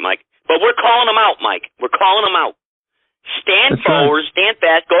 You're right, Mike. But we're calling them out, Mike. We're calling them out. Stand forward, stand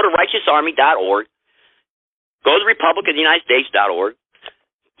fast, go to righteousarmy.org, go to republicoftheunitedstates.org,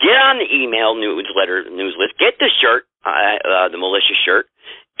 get on the email news list, get the shirt, the militia shirt,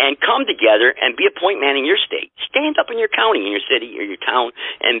 and come together and be a point man in your state. Stand up in your county, in your city, or your town,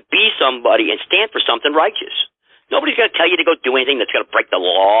 and be somebody and stand for something righteous. Nobody's going to tell you to go do anything that's going to break the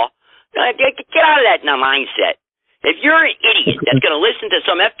law. Get out of that mindset. If you're an idiot that's going to listen to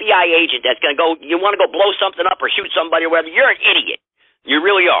some FBI agent that's going to go, you want to go blow something up or shoot somebody or whatever, you're an idiot. You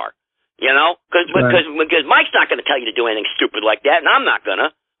really are. Because Mike's not going to tell you to do anything stupid like that, and I'm not going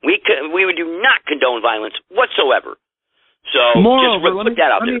to. We do not condone violence whatsoever. So moreover, just put that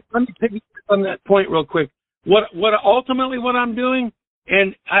out there. Let me pick on that point real quick. What ultimately what I'm doing,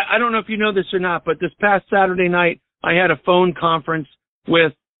 and I don't know if you know this or not, but this past Saturday night I had a phone conference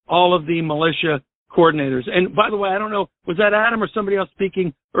with all of the militia coordinators. And by the way, I don't know, was that Adam or somebody else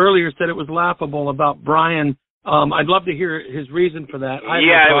speaking earlier said it was laughable about Brian? I'd love to hear his reason for that.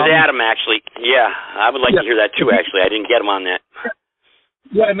 Yeah, it was Adam, actually. Yeah, I would like to hear that too, actually. I didn't get him on that.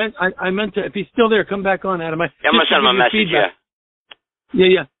 Yeah, I meant to, if he's still there, come back on, Adam. I'm going to send him a message,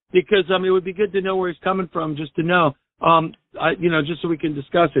 Yeah, because it would be good to know where he's coming from, just to know, just so we can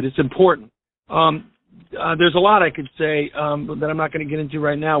discuss it. It's important. There's a lot I could say that I'm not going to get into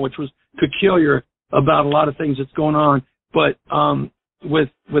right now, which was peculiar about a lot of things that's going on. But with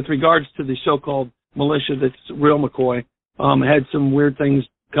regards to the so-called militia that's real McCoy, had some weird things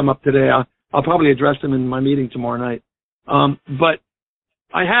come up today. I'll probably address them in my meeting tomorrow night. But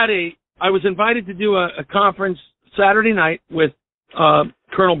I had I was invited to do a conference Saturday night with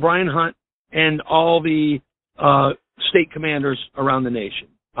Colonel Brian Hunt and all the state commanders around the nation.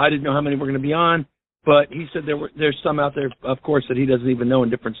 I didn't know how many were going to be on, but he said there's some out there, of course, that he doesn't even know in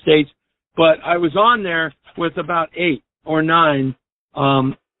different states. But I was on there with about 8 or 9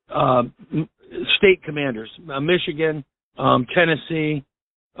 state commanders, Michigan, Tennessee,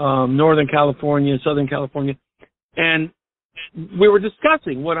 Northern California, Southern California, and we were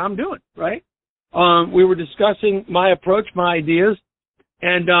discussing what I'm doing, right? We were discussing my approach, my ideas,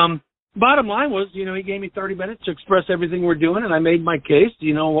 and bottom line was, he gave me 30 minutes to express everything we're doing, and I made my case,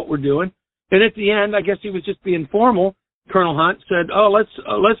 what we're doing. And at the end, I guess he was just being formal. Colonel Hunt said,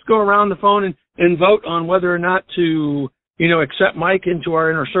 let's go around the phone and vote on whether or not to, accept Mike into our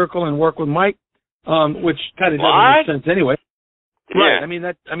inner circle and work with Mike, which kind of doesn't make sense anyway. Yeah. Right. I mean,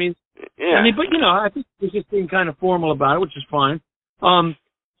 but I think he was just being kind of formal about it, which is fine. And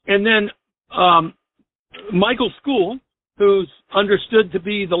then Michael School, who's understood to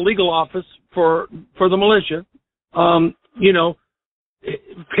be the legal office for the militia,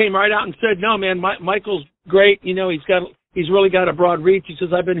 came right out and said, "No, man, Michael's great. He's really got a broad reach." He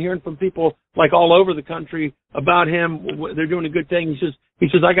says, "I've been hearing from people like all over the country about him. They're doing a good thing." He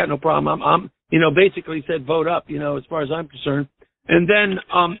says, "I got no problem. I'm basically he said, vote up, as far as I'm concerned." And then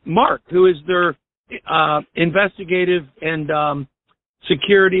Mark, who is their investigative and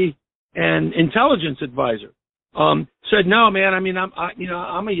security and intelligence advisor, said, "No, man. I mean, I'm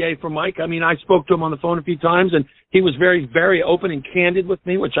a yay for Mike. I mean, I spoke to him on the phone a few times, and he was very, very open and candid with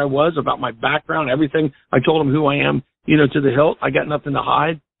me, which I was, about my background, everything. I told him who I am, to the hilt. I got nothing to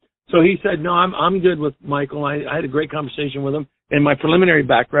hide." So he said, "No, I'm good with Michael." I had a great conversation with him, and my preliminary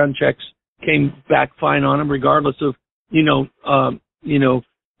background checks came back fine on him, regardless of, in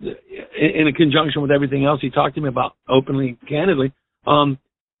a conjunction with everything else he talked to me about openly, candidly.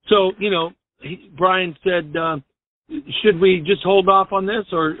 So, Brian said, should we just hold off on this,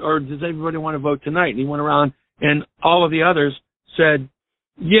 or does everybody want to vote tonight? And he went around, and all of the others said,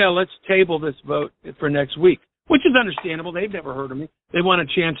 yeah, let's table this vote for next week, which is understandable. They've never heard of me. They want a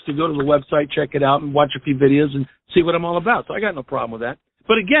chance to go to the website, check it out, and watch a few videos and see what I'm all about. So I got no problem with that.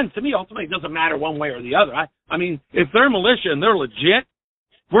 But again, to me, ultimately, it doesn't matter one way or the other. I mean, if they're militia and they're legit,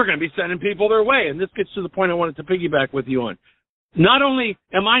 we're going to be sending people their way. And this gets to the point I wanted to piggyback with you on. Not only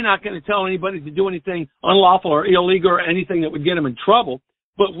am I not going to tell anybody to do anything unlawful or illegal or anything that would get them in trouble,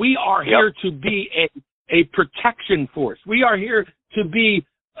 but we are here to be a protection force. We are here to be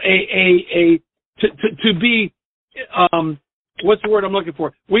what's the word I'm looking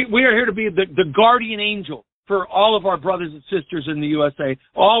for? We are here to be the guardian angel for all of our brothers and sisters in the USA,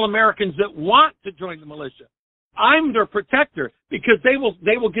 all Americans that want to join the militia. I'm their protector, because they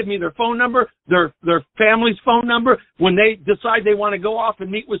will give me their phone number, their family's phone number. When they decide they want to go off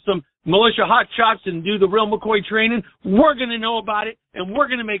and meet with some militia hotshots and do the real McCoy training, we're going to know about it, and we're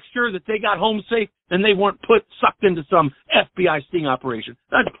going to make sure that they got home safe and they weren't sucked into some FBI sting operation.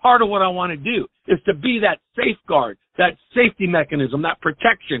 That's part of what I want to do, is to be that safeguard, that safety mechanism, that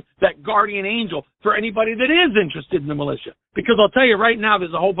protection, that guardian angel for anybody that is interested in the militia. Because I'll tell you right now,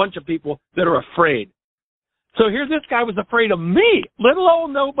 there's a whole bunch of people that are afraid. So here this guy was afraid of me, little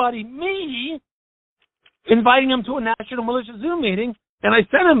old nobody me, inviting him to a National Militia Zoom meeting. And I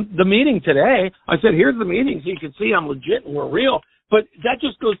sent him the meeting today. I said, here's the meeting so you can see I'm legit and we're real. But that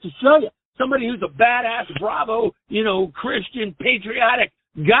just goes to show you, somebody who's a badass, bravo, Christian, patriotic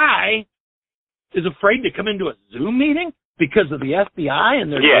guy is afraid to come into a Zoom meeting because of the FBI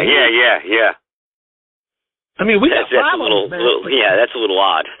and their Yeah. I mean, that's a little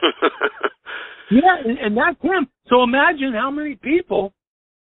odd. Yeah, and that's him. So imagine how many people.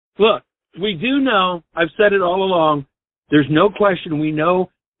 Look, we do know, I've said it all along, there's no question, we know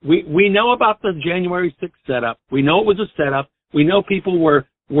about the January 6th setup. We know it was a setup. We know people were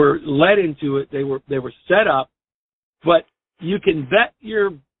led into it. They were set up. But you can bet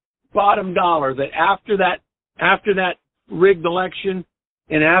your bottom dollar that after that rigged election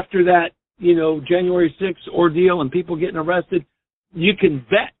and after that, January 6th ordeal and people getting arrested, you can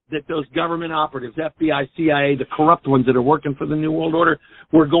bet that those government operatives, FBI, CIA, the corrupt ones that are working for the New World Order,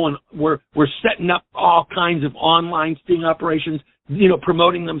 we're setting up all kinds of online sting operations,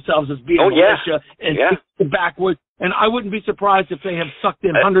 promoting themselves as being militia and the backwoods. And I wouldn't be surprised if they have sucked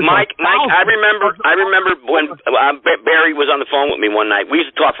in hundreds Mike, I remember when Barry was on the phone with me one night. We used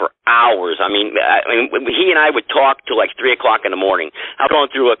to talk for hours. I mean, he and I would talk till like 3 o'clock in the morning. I was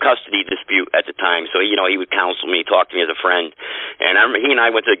going through a custody dispute at the time, so he would counsel me, talk to me as a friend. And I remember he and I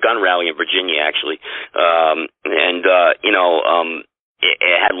went to a gun rally in Virginia, actually.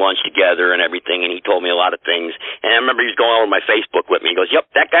 had lunch together and everything, and he told me a lot of things. And I remember he was going over my Facebook with me. He goes, "Yep,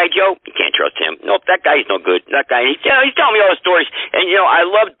 that guy Joe, you can't trust him. Nope, that guy's no good. That guy." He's telling me all the stories. And I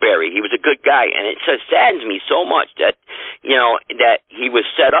loved Barry. He was a good guy, and it just saddens me so much that that he was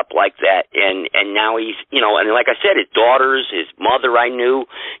set up like that, and now he's and like I said, his daughters, his mother, I knew,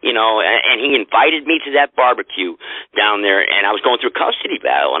 and he invited me to that barbecue down there, and I was going through a custody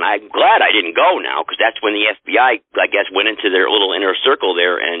battle, and I'm glad I didn't go now, because that's when the FBI, I guess, went into their little inner circle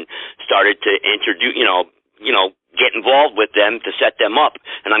there and started to introduce, get involved with them to set them up.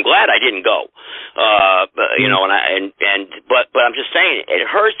 And I'm glad I didn't go. But I'm just saying, it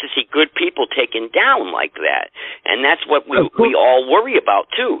hurts to see good people taken down like that. And that's what we all worry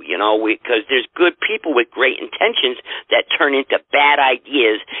about too, because there's good people with great intentions that turn into bad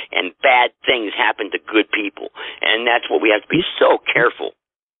ideas, and bad things happen to good people. And that's what we have to be so careful.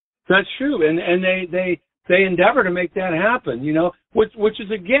 That's true. And they endeavor to make that happen, which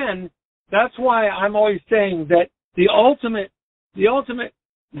is, again, that's why I'm always saying that the ultimate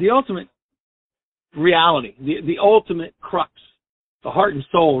reality, the ultimate crux, the heart and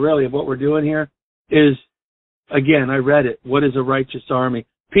soul, really, of what we're doing here is, again, I read it. What is a righteous army?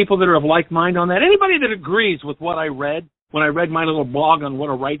 People that are of like mind on that. Anybody that agrees with what I read when I read my little blog on what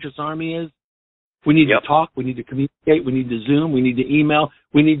a righteous army is. We need to talk. We need to communicate. We need to Zoom. We need to email.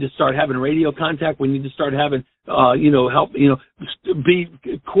 We need to start having radio contact. We need to start having, help, be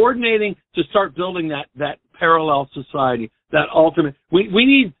coordinating to start building that parallel society, that ultimate. We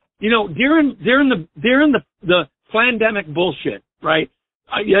need, during the pandemic bullshit, right?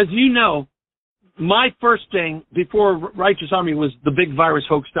 As you know, my first thing before Righteous Army was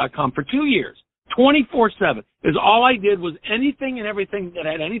thebigvirushoax.com for 2 years. 24/7 is all I did, was anything and everything that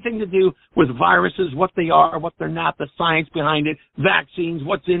had anything to do with viruses, what they are, what they're not, the science behind it, vaccines,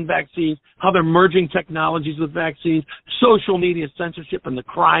 what's in vaccines, how they're merging technologies with vaccines, social media censorship and the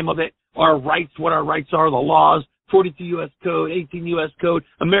crime of it, our rights, what our rights are, the laws, 42 U.S. Code, 18 U.S. Code,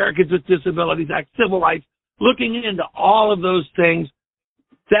 Americans with Disabilities Act, civil rights, looking into all of those things.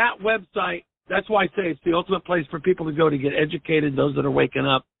 That website, that's why I say it's the ultimate place for people to go to get educated, those that are waking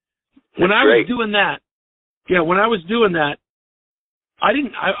up. When I was doing that,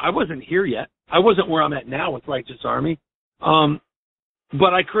 I wasn't here yet. I wasn't where I'm at now with Righteous Army.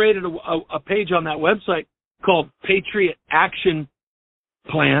 But I created a page on that website called Patriot Action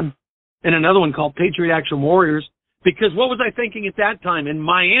Plan and another one called Patriot Action Warriors, because what was I thinking at that time in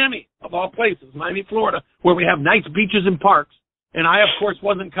Miami, of all places, Miami, Florida, where we have nice beaches and parks, and I, of course,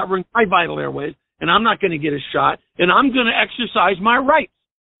 wasn't covering my vital airways, and I'm not going to get a shot, and I'm going to exercise my rights.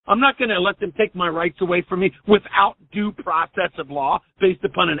 I'm not going to let them take my rights away from me without due process of law based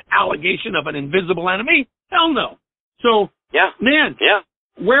upon an allegation of an invisible enemy. Hell no. So,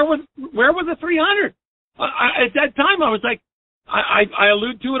 where was the 300? At that time, I was like, I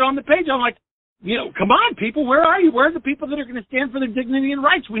allude to it on the page. I'm like, come on, people, where are you? Where are the people that are going to stand for their dignity and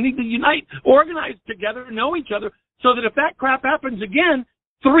rights? We need to unite, organize together, and know each other so that if that crap happens again,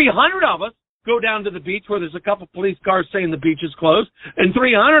 300 of us go down to the beach where there's a couple police cars saying the beach is closed, and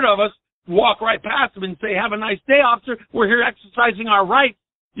 300 of us walk right past them and say, "Have a nice day, officer. We're here exercising our rights.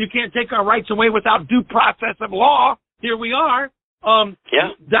 You can't take our rights away without due process of law. Here we are."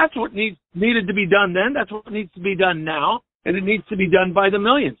 That's what needed to be done then. That's what needs to be done now, and it needs to be done by the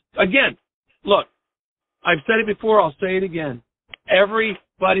millions. Again, look, I've said it before. I'll say it again.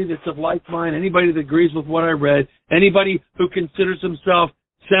 Everybody that's of like mind, anybody that agrees with what I read, anybody who considers himself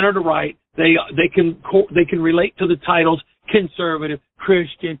center to right, they can relate to the titles conservative,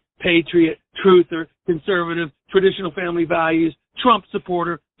 Christian, patriot, truther, conservative, traditional family values, Trump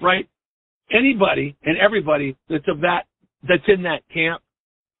supporter, right? Anybody and everybody that's in that camp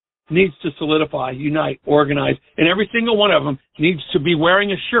needs to solidify, unite, organize, and every single one of them needs to be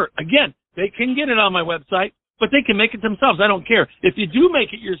wearing a shirt. Again, they can get it on my website, but they can make it themselves. I don't care. If you do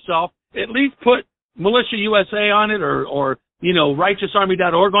make it yourself, at least put Militia USA on it or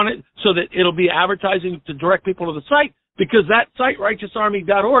righteousarmy.org on it, so that it'll be advertising to direct people to the site, because that site,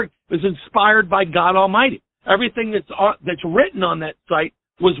 righteousarmy.org, is inspired by God Almighty. Everything that's written on that site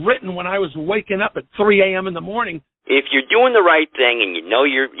was written when I was waking up at 3 a.m. in the morning. If you're doing the right thing and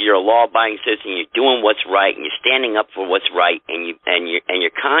you're a law-abiding citizen, you're doing what's right, and you're standing up for what's right, and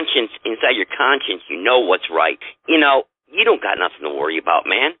your conscience, inside your conscience, you know what's right. You don't got nothing to worry about,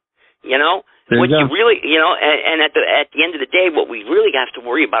 man. What you really, and at the end of the day, what we really have to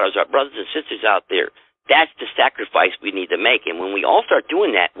worry about is our brothers and sisters out there. That's the sacrifice we need to make. And when we all start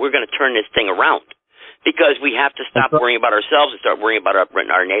doing that, we're going to turn this thing around, because we have to stop worrying about ourselves and start worrying about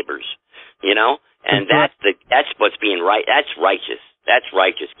our neighbors, And that's what's being right. That's righteous. That's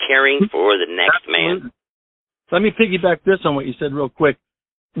righteous. Caring for the next man. let me piggyback this on what you said real quick.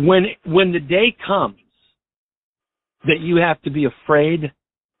 When the day comes that you have to be afraid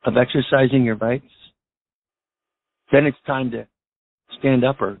of exercising your rights, then it's time to stand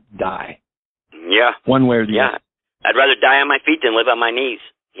up or die. Yeah. One way or the other. I'd rather die on my feet than live on my knees,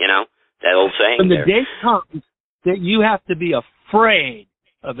 that old saying. When the there. day comes that you have to be afraid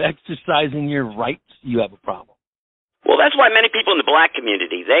of exercising your rights, you have a problem. Well, that's why many people in the black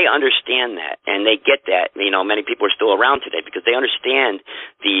community, they understand that, and they get that. Many people are still around today because they understand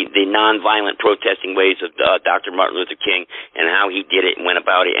the nonviolent protesting ways of Dr. Martin Luther King and how he did it and went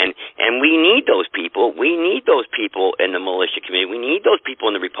about it. And we need those people. We need those people in the militia community. We need those people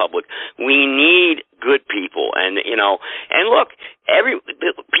in the Republic. We need good people. And, and look,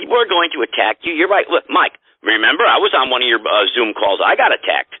 people are going to attack you. You're right. Look, Mike, remember, I was on one of your Zoom calls. I got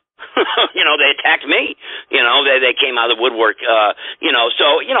attacked. They attacked me. They came out of the woodwork.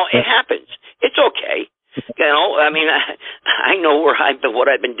 It happens. It's okay. I know what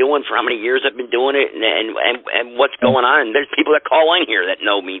I've been doing for how many years I've been doing it, and what's going on. And there's people that call in here that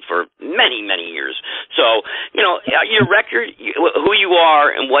know me for many, many years. So, your record, who you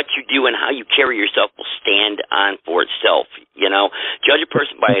are, and what you do, and how you carry yourself will stand on for itself. Judge a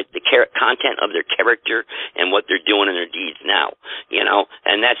person by the content of their character and what they're doing in their deeds now.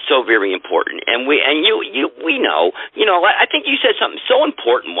 And that's so very important. And we know. I think you said something so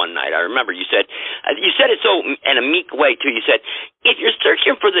important one night. I remember you said it so in a meek way too. You said, if you're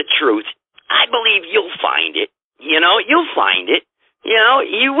searching for the truth, I believe you'll find it. You'll find it.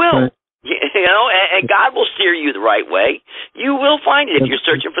 You will. And God will steer you the right way. You will find it if you're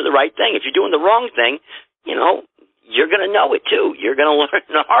searching for the right thing. If you're doing the wrong thing, you're going to know it too. You're going to learn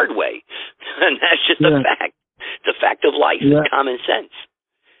the hard way. And that's just a fact. It's a fact of life. It's common sense.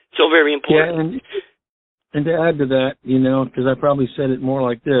 So very important. Yeah, and to add to that, because I probably said it more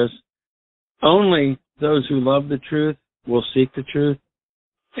like this, only those who love the truth will seek the truth.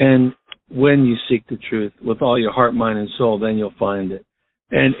 And when you seek the truth with all your heart, mind, and soul, then you'll find it.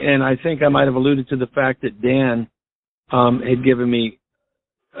 And I think I might have alluded to the fact that Dan had given me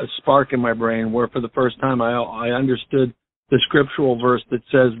a spark in my brain where for the first time I understood the scriptural verse that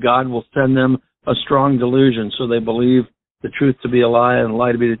says God will send them a strong delusion so they believe the truth to be a lie and the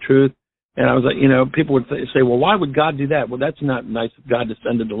lie to be the truth. And I was like, people would say, well, why would God do that? Well, that's not nice of God to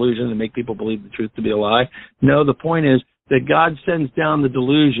send a delusion and make people believe the truth to be a lie. No, the point is that God sends down the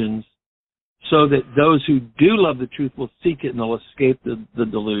delusions so that those who do love the truth will seek it and they'll escape the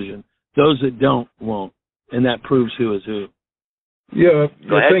delusion. Those that don't, won't. And that proves who is who. Yeah,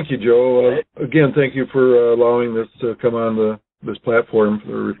 thank you, Joe. Again, thank you for allowing this to come on this platform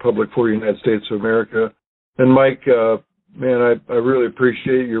for the Republic for the United States of America. And Mike, man, I really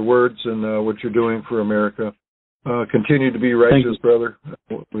appreciate your words and what you're doing for America. Continue to be righteous, brother.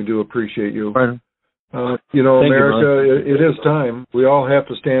 We do appreciate you. Right. America, it is time. We all have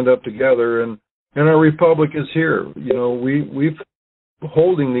to stand up together, and our Republic is here. We've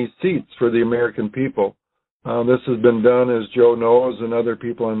holding these seats for the American people. This has been done, as Joe knows, and other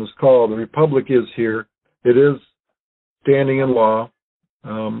people on this call. The Republic is here. It is standing in law.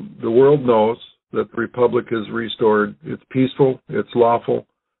 The world knows that the Republic is restored. It's peaceful. It's lawful.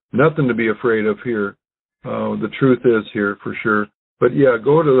 Nothing to be afraid of here. The truth is here for sure. But yeah,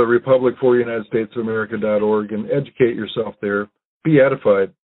 go to the Republic for United States of America.org and educate yourself there. Be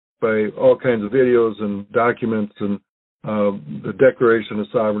edified by all kinds of videos and documents and the Declaration of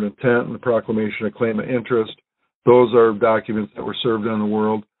Sovereign Intent and the Proclamation of Claim of Interest. Those are documents that were served on the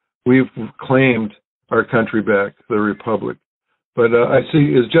world. We've claimed our country back, the Republic. But I see,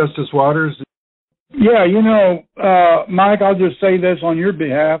 is Justice Waters? Yeah, Mike, I'll just say this on your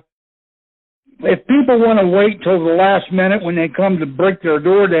behalf. If people want to wait till the last minute when they come to break their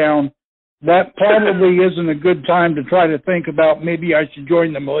door down, that probably isn't a good time to try to think about maybe I should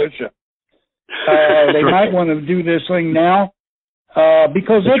join the militia. They might want to do this thing now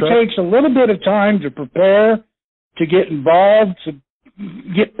because it takes a little bit of time to prepare, to get involved, to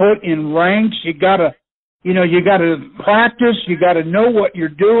get put in ranks. You gotta practice. You gotta know what you're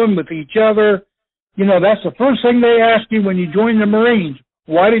doing with each other. That's the first thing they ask you when you join the Marines.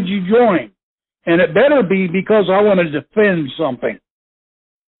 Why did you join? And it better be because I want to defend something.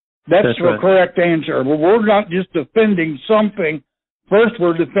 That's the right. Correct answer. Well, we're not just defending something. First,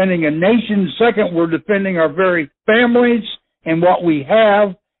 we're defending a nation. Second, we're defending our very families and what we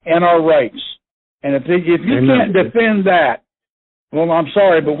have and our rights. And if you can't defend that, well, I'm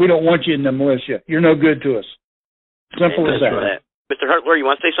sorry, but we don't want you in the militia. You're no good to us. Simple as that. Mr. Hartler, you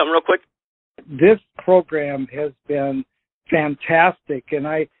want to say something real quick? This program has been fantastic, and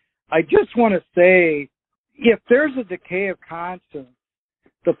I just want to say, if there's a decay of conscience,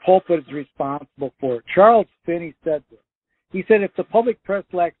 the pulpit is responsible for it. Charles Finney said this. He said, if the public press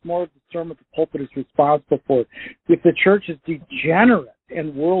lacks moral discernment, the pulpit is responsible for it. If the church is degenerate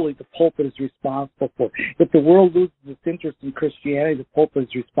and worldly, the pulpit is responsible for it. If the world loses its interest in Christianity, the pulpit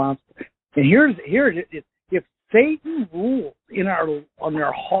is responsible. And here it is. If Satan rules on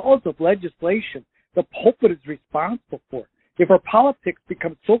our halls of legislation, the pulpit is responsible for it. If our politics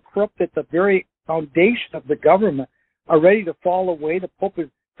become so corrupt that the very foundation of the government are ready to fall away, the pulpit.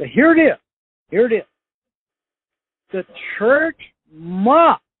 But here it is. The church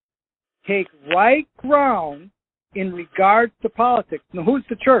must take right ground in regards to politics. Now, who's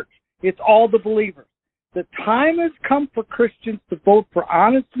the church? It's all the believers. The time has come for Christians to vote for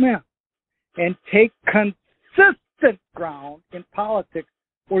honest men and take consistent ground in politics,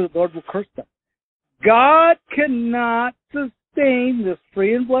 or the Lord will curse them. God cannot sustain this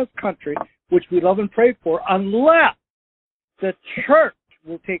free and blessed country, which we love and pray for, unless the church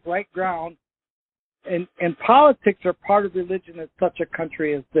will take right ground. And politics are part of religion in such a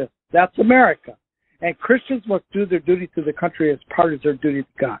country as this. That's America. And Christians must do their duty to the country as part of their duty to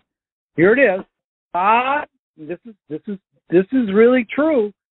God. Here it is. God, this is really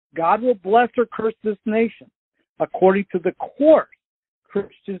true. God will bless or curse this nation according to the course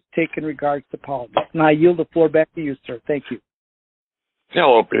Christians take in regards to politics. And I yield the floor back to you, sir. Thank you.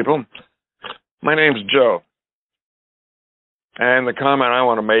 Hello, people. My name's Joe. And the comment I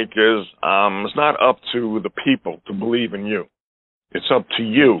want to make is it's not up to the people to believe in you. It's up to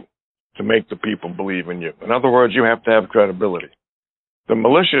you to make the people believe in you. In other words, you have to have credibility. The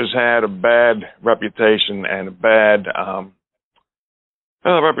militia's had a bad reputation and a bad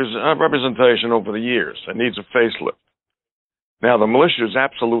representation over the years. It needs a facelift. Now, the militia is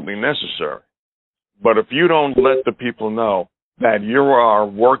absolutely necessary. But if you don't let the people know that you are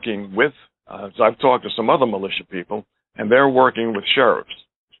working with, so I've talked to some other militia people, and they're working with sheriffs.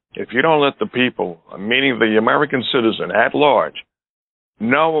 If you don't let the people, meaning the American citizen at large,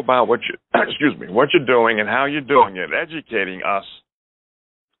 know about what you're doing and how you're doing it, educating us,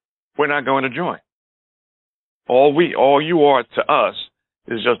 we're not going to join. All you are to us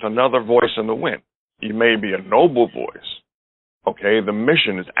is just another voice in the wind. You may be a noble voice. Okay, the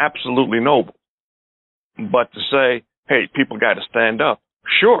mission is absolutely noble. But to say, hey, people got to stand up,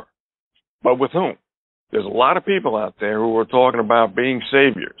 sure, but with whom? There's a lot of people out there who are talking about being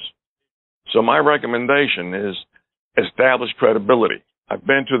saviors. So my recommendation is establish credibility. I've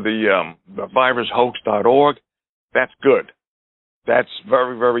been to the virushoax.org. That's good. That's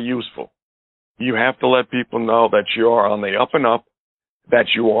very, very useful. You have to let people know that you are on the up and up, that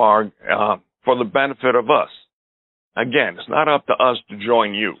you are for the benefit of us. Again, it's not up to us to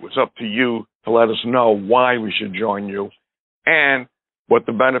join you. It's up to you to let us know why we should join you and what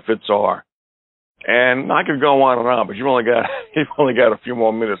the benefits are. And I could go on, but you've only got a few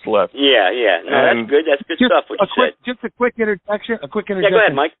more minutes left. Yeah. No, that's good. That's good stuff. What you said. Just a quick interjection. Yeah, go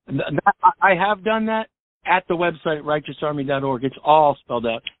ahead, Mike. I have done that at the website righteousarmy.org. It's all spelled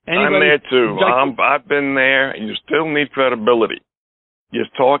out. I'm there too. I've been there. You still need credibility. You're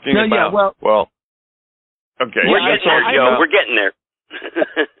talking about okay. We're getting there.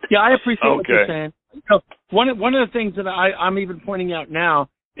 Yeah, I appreciate what you're saying. So one of the things that I'm even pointing out now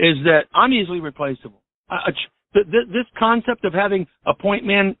is that I'm easily replaceable. This concept of having a point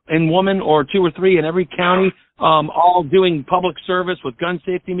man and woman or two or three in every county, all doing public service with gun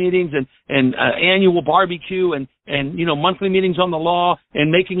safety meetings and annual barbecue and monthly meetings on the law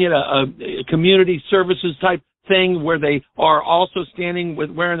and making it a community services type thing where they are also standing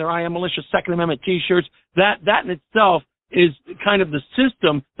with wearing their I Am Militia Second Amendment T-shirts. That in itself is kind of the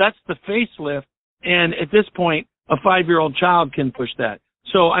system. That's the facelift. And at this point, a 5-year-old child can push that.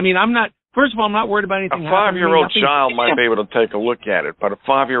 So, I mean, first of all, I'm not worried about anything happening. A 5-year-old child might be able to take a look at it, but a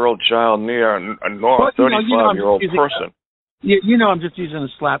 5-year-old child near a 35-year-old person. I'm just using a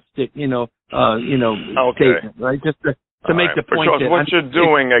slapstick, statement, right? Just to make the point. Because what you're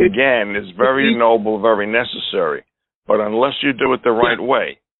doing, again, is very noble, very necessary. But unless you do it the right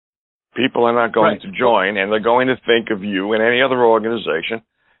way, people are not going to join, and they're going to think of you and any other organization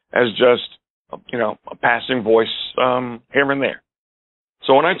as just, a passing voice here and there.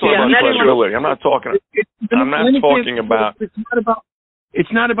 So when I talk about credibility, I'm not talking about.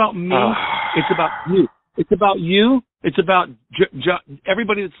 It's not about me. It's about you. It's about you. It's about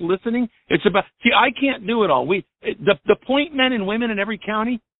everybody that's listening. It's about. See, I can't do it all. The point men and women in every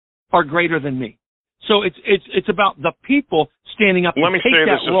county are greater than me. So it's about the people standing up. Let me say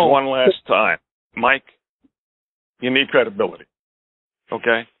this just one last time, Mike. You need credibility.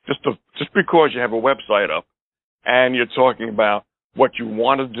 Okay, just because you have a website up and you're talking about what you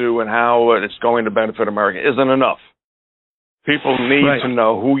want to do and how it's going to benefit America isn't enough. People need to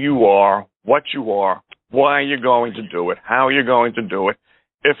know who you are, what you are, why you're going to do it, how you're going to do it,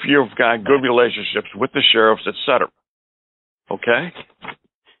 if you've got good relationships with the sheriffs, etc. Okay?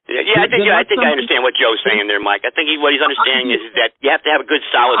 Yeah, I think I understand what Joe's saying there, Mike. I think what he's understanding is that you have to have a good,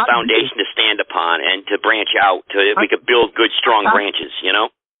 solid foundation to stand upon and to branch out. We could build good, strong branches, you know?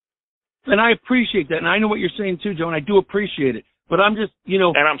 And I appreciate that, and I know what you're saying too, Joe, and I do appreciate it. But I'm just, you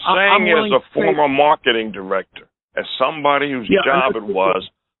know... And I'm saying as a former marketing director, as somebody whose job it was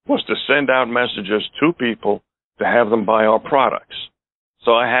to send out messages to people to have them buy our products.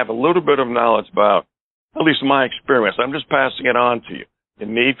 So I have a little bit of knowledge about, at least my experience. I'm just passing it on to you. You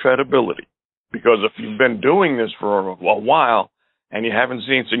need credibility. Because if you've been doing this for a while and you haven't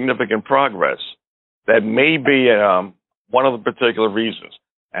seen significant progress, that may be one of the particular reasons.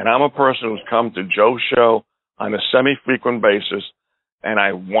 And I'm a person who's come to Joe's show on a semi-frequent basis, and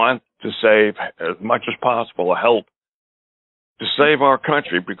I want to save as much as possible, help to save our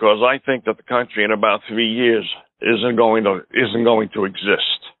country, because I think that the country in about 3 years isn't going to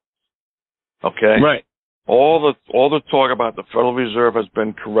exist. Okay? Right. All the talk about the Federal Reserve has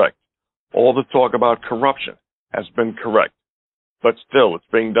been correct. All the talk about corruption has been correct. But still, it's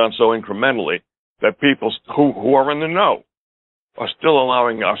being done so incrementally that people who are in the know are still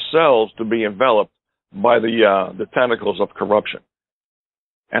allowing ourselves to be enveloped by the tentacles of corruption.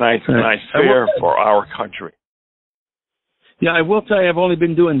 And I fear for our country. Yeah, I will tell you, I've only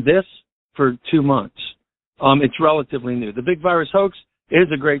been doing this for 2 months. It's relatively new. The Big Virus Hoax is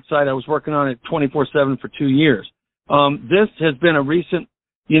a great site. I was working on it 24/7 for 2 years. This has been a recent,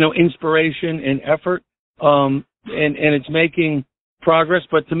 inspiration and effort, and it's making progress.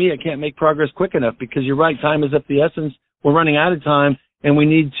 But to me, I can't make progress quick enough, because you're right, time is of the essence. We're running out of time, and we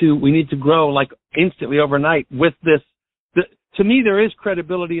need to grow like instantly overnight with this. To me, there is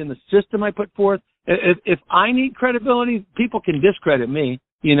credibility in the system I put forth. If I need credibility, people can discredit me,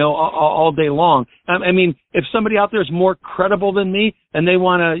 all day long. I mean, if somebody out there is more credible than me and they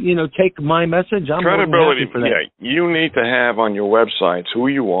want to, take my message, I'm credibility for that. Yeah, you need to have on your websites who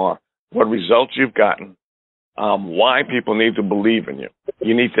you are, what results you've gotten, why people need to believe in you.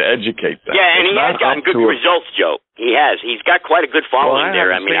 You need to educate them. Yeah, and he has gotten good results, Joe. He has. He's got quite a good following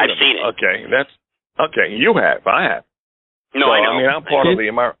there. I mean, I've seen it. Okay. You have. I have. No, so, I know. I mean, I'm part of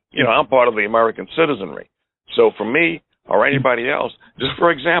I'm part of the American citizenry. So for me or anybody else, just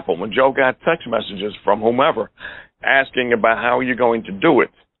for example, when Joe got text messages from whomever asking about how you're going to do it,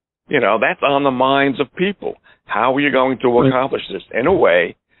 that's on the minds of people. How are you going to accomplish this in a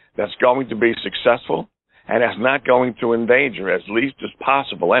way that's going to be successful and that's not going to endanger, as least as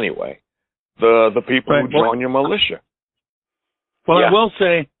possible anyway, the people who join your militia? Well, I will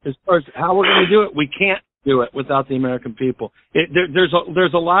say, as far as how we're going to do it, we can't do it without the American people.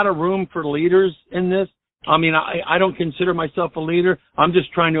 There's a lot of room for leaders in this. I mean, I don't consider myself a leader. I'm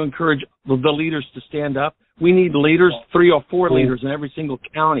just trying to encourage the leaders to stand up. We need leaders, 3 or 4 leaders in every single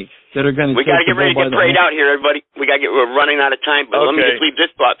county that are going to. We got to get ready to get prayed out here, everybody. We're running out of time, but let me just leave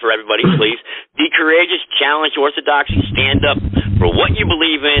this thought for everybody, please. Be courageous, challenge orthodoxy, stand up for what you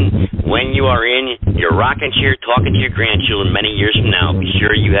believe in when you are in your rocking chair talking to your grandchildren many years from now. Be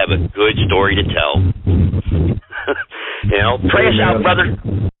sure you have a good story to tell. Pray us out, brother.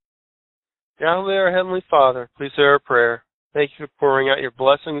 Yahweh, our Heavenly Father, please hear our prayer. Thank you for pouring out your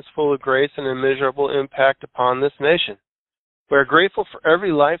blessings full of grace and immeasurable impact upon this nation. We are grateful for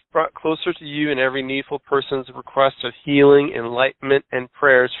every life brought closer to you and every needful person's request of healing, enlightenment, and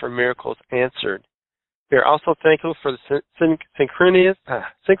prayers for miracles answered. We are also thankful for the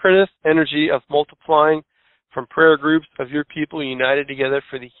synchronous energy of multiplying from prayer groups of your people united together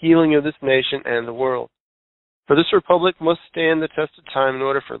for the healing of this nation and the world. For this republic must stand the test of time in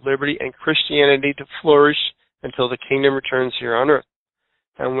order for liberty and Christianity to flourish until the kingdom returns here on earth.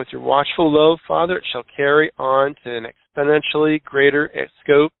 And with your watchful love, Father, it shall carry on to an exponentially greater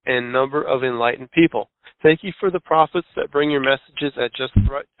scope and number of enlightened people. Thank you for the prophets that bring your messages at just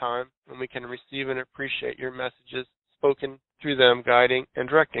the right time, and we can receive and appreciate your messages spoken through them, guiding and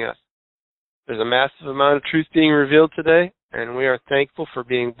directing us. There's a massive amount of truth being revealed today, and we are thankful for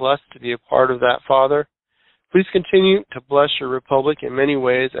being blessed to be a part of that, Father. Please continue to bless your republic in many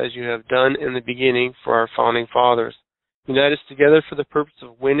ways as you have done in the beginning for our founding fathers. Unite us together for the purpose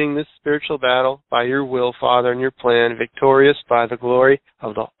of winning this spiritual battle by your will, Father, and your plan, victorious by the glory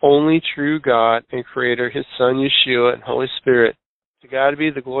of the only true God and Creator, His Son, Yeshua, and Holy Spirit. To God be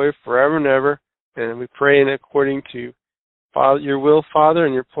the glory forever and ever, and we pray in according to your will, Father,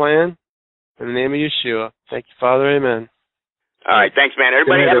 and your plan, in the name of Yeshua. Thank you, Father. Amen. All right, thanks, man.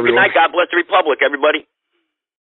 Everybody have a good night. God bless the republic, everybody.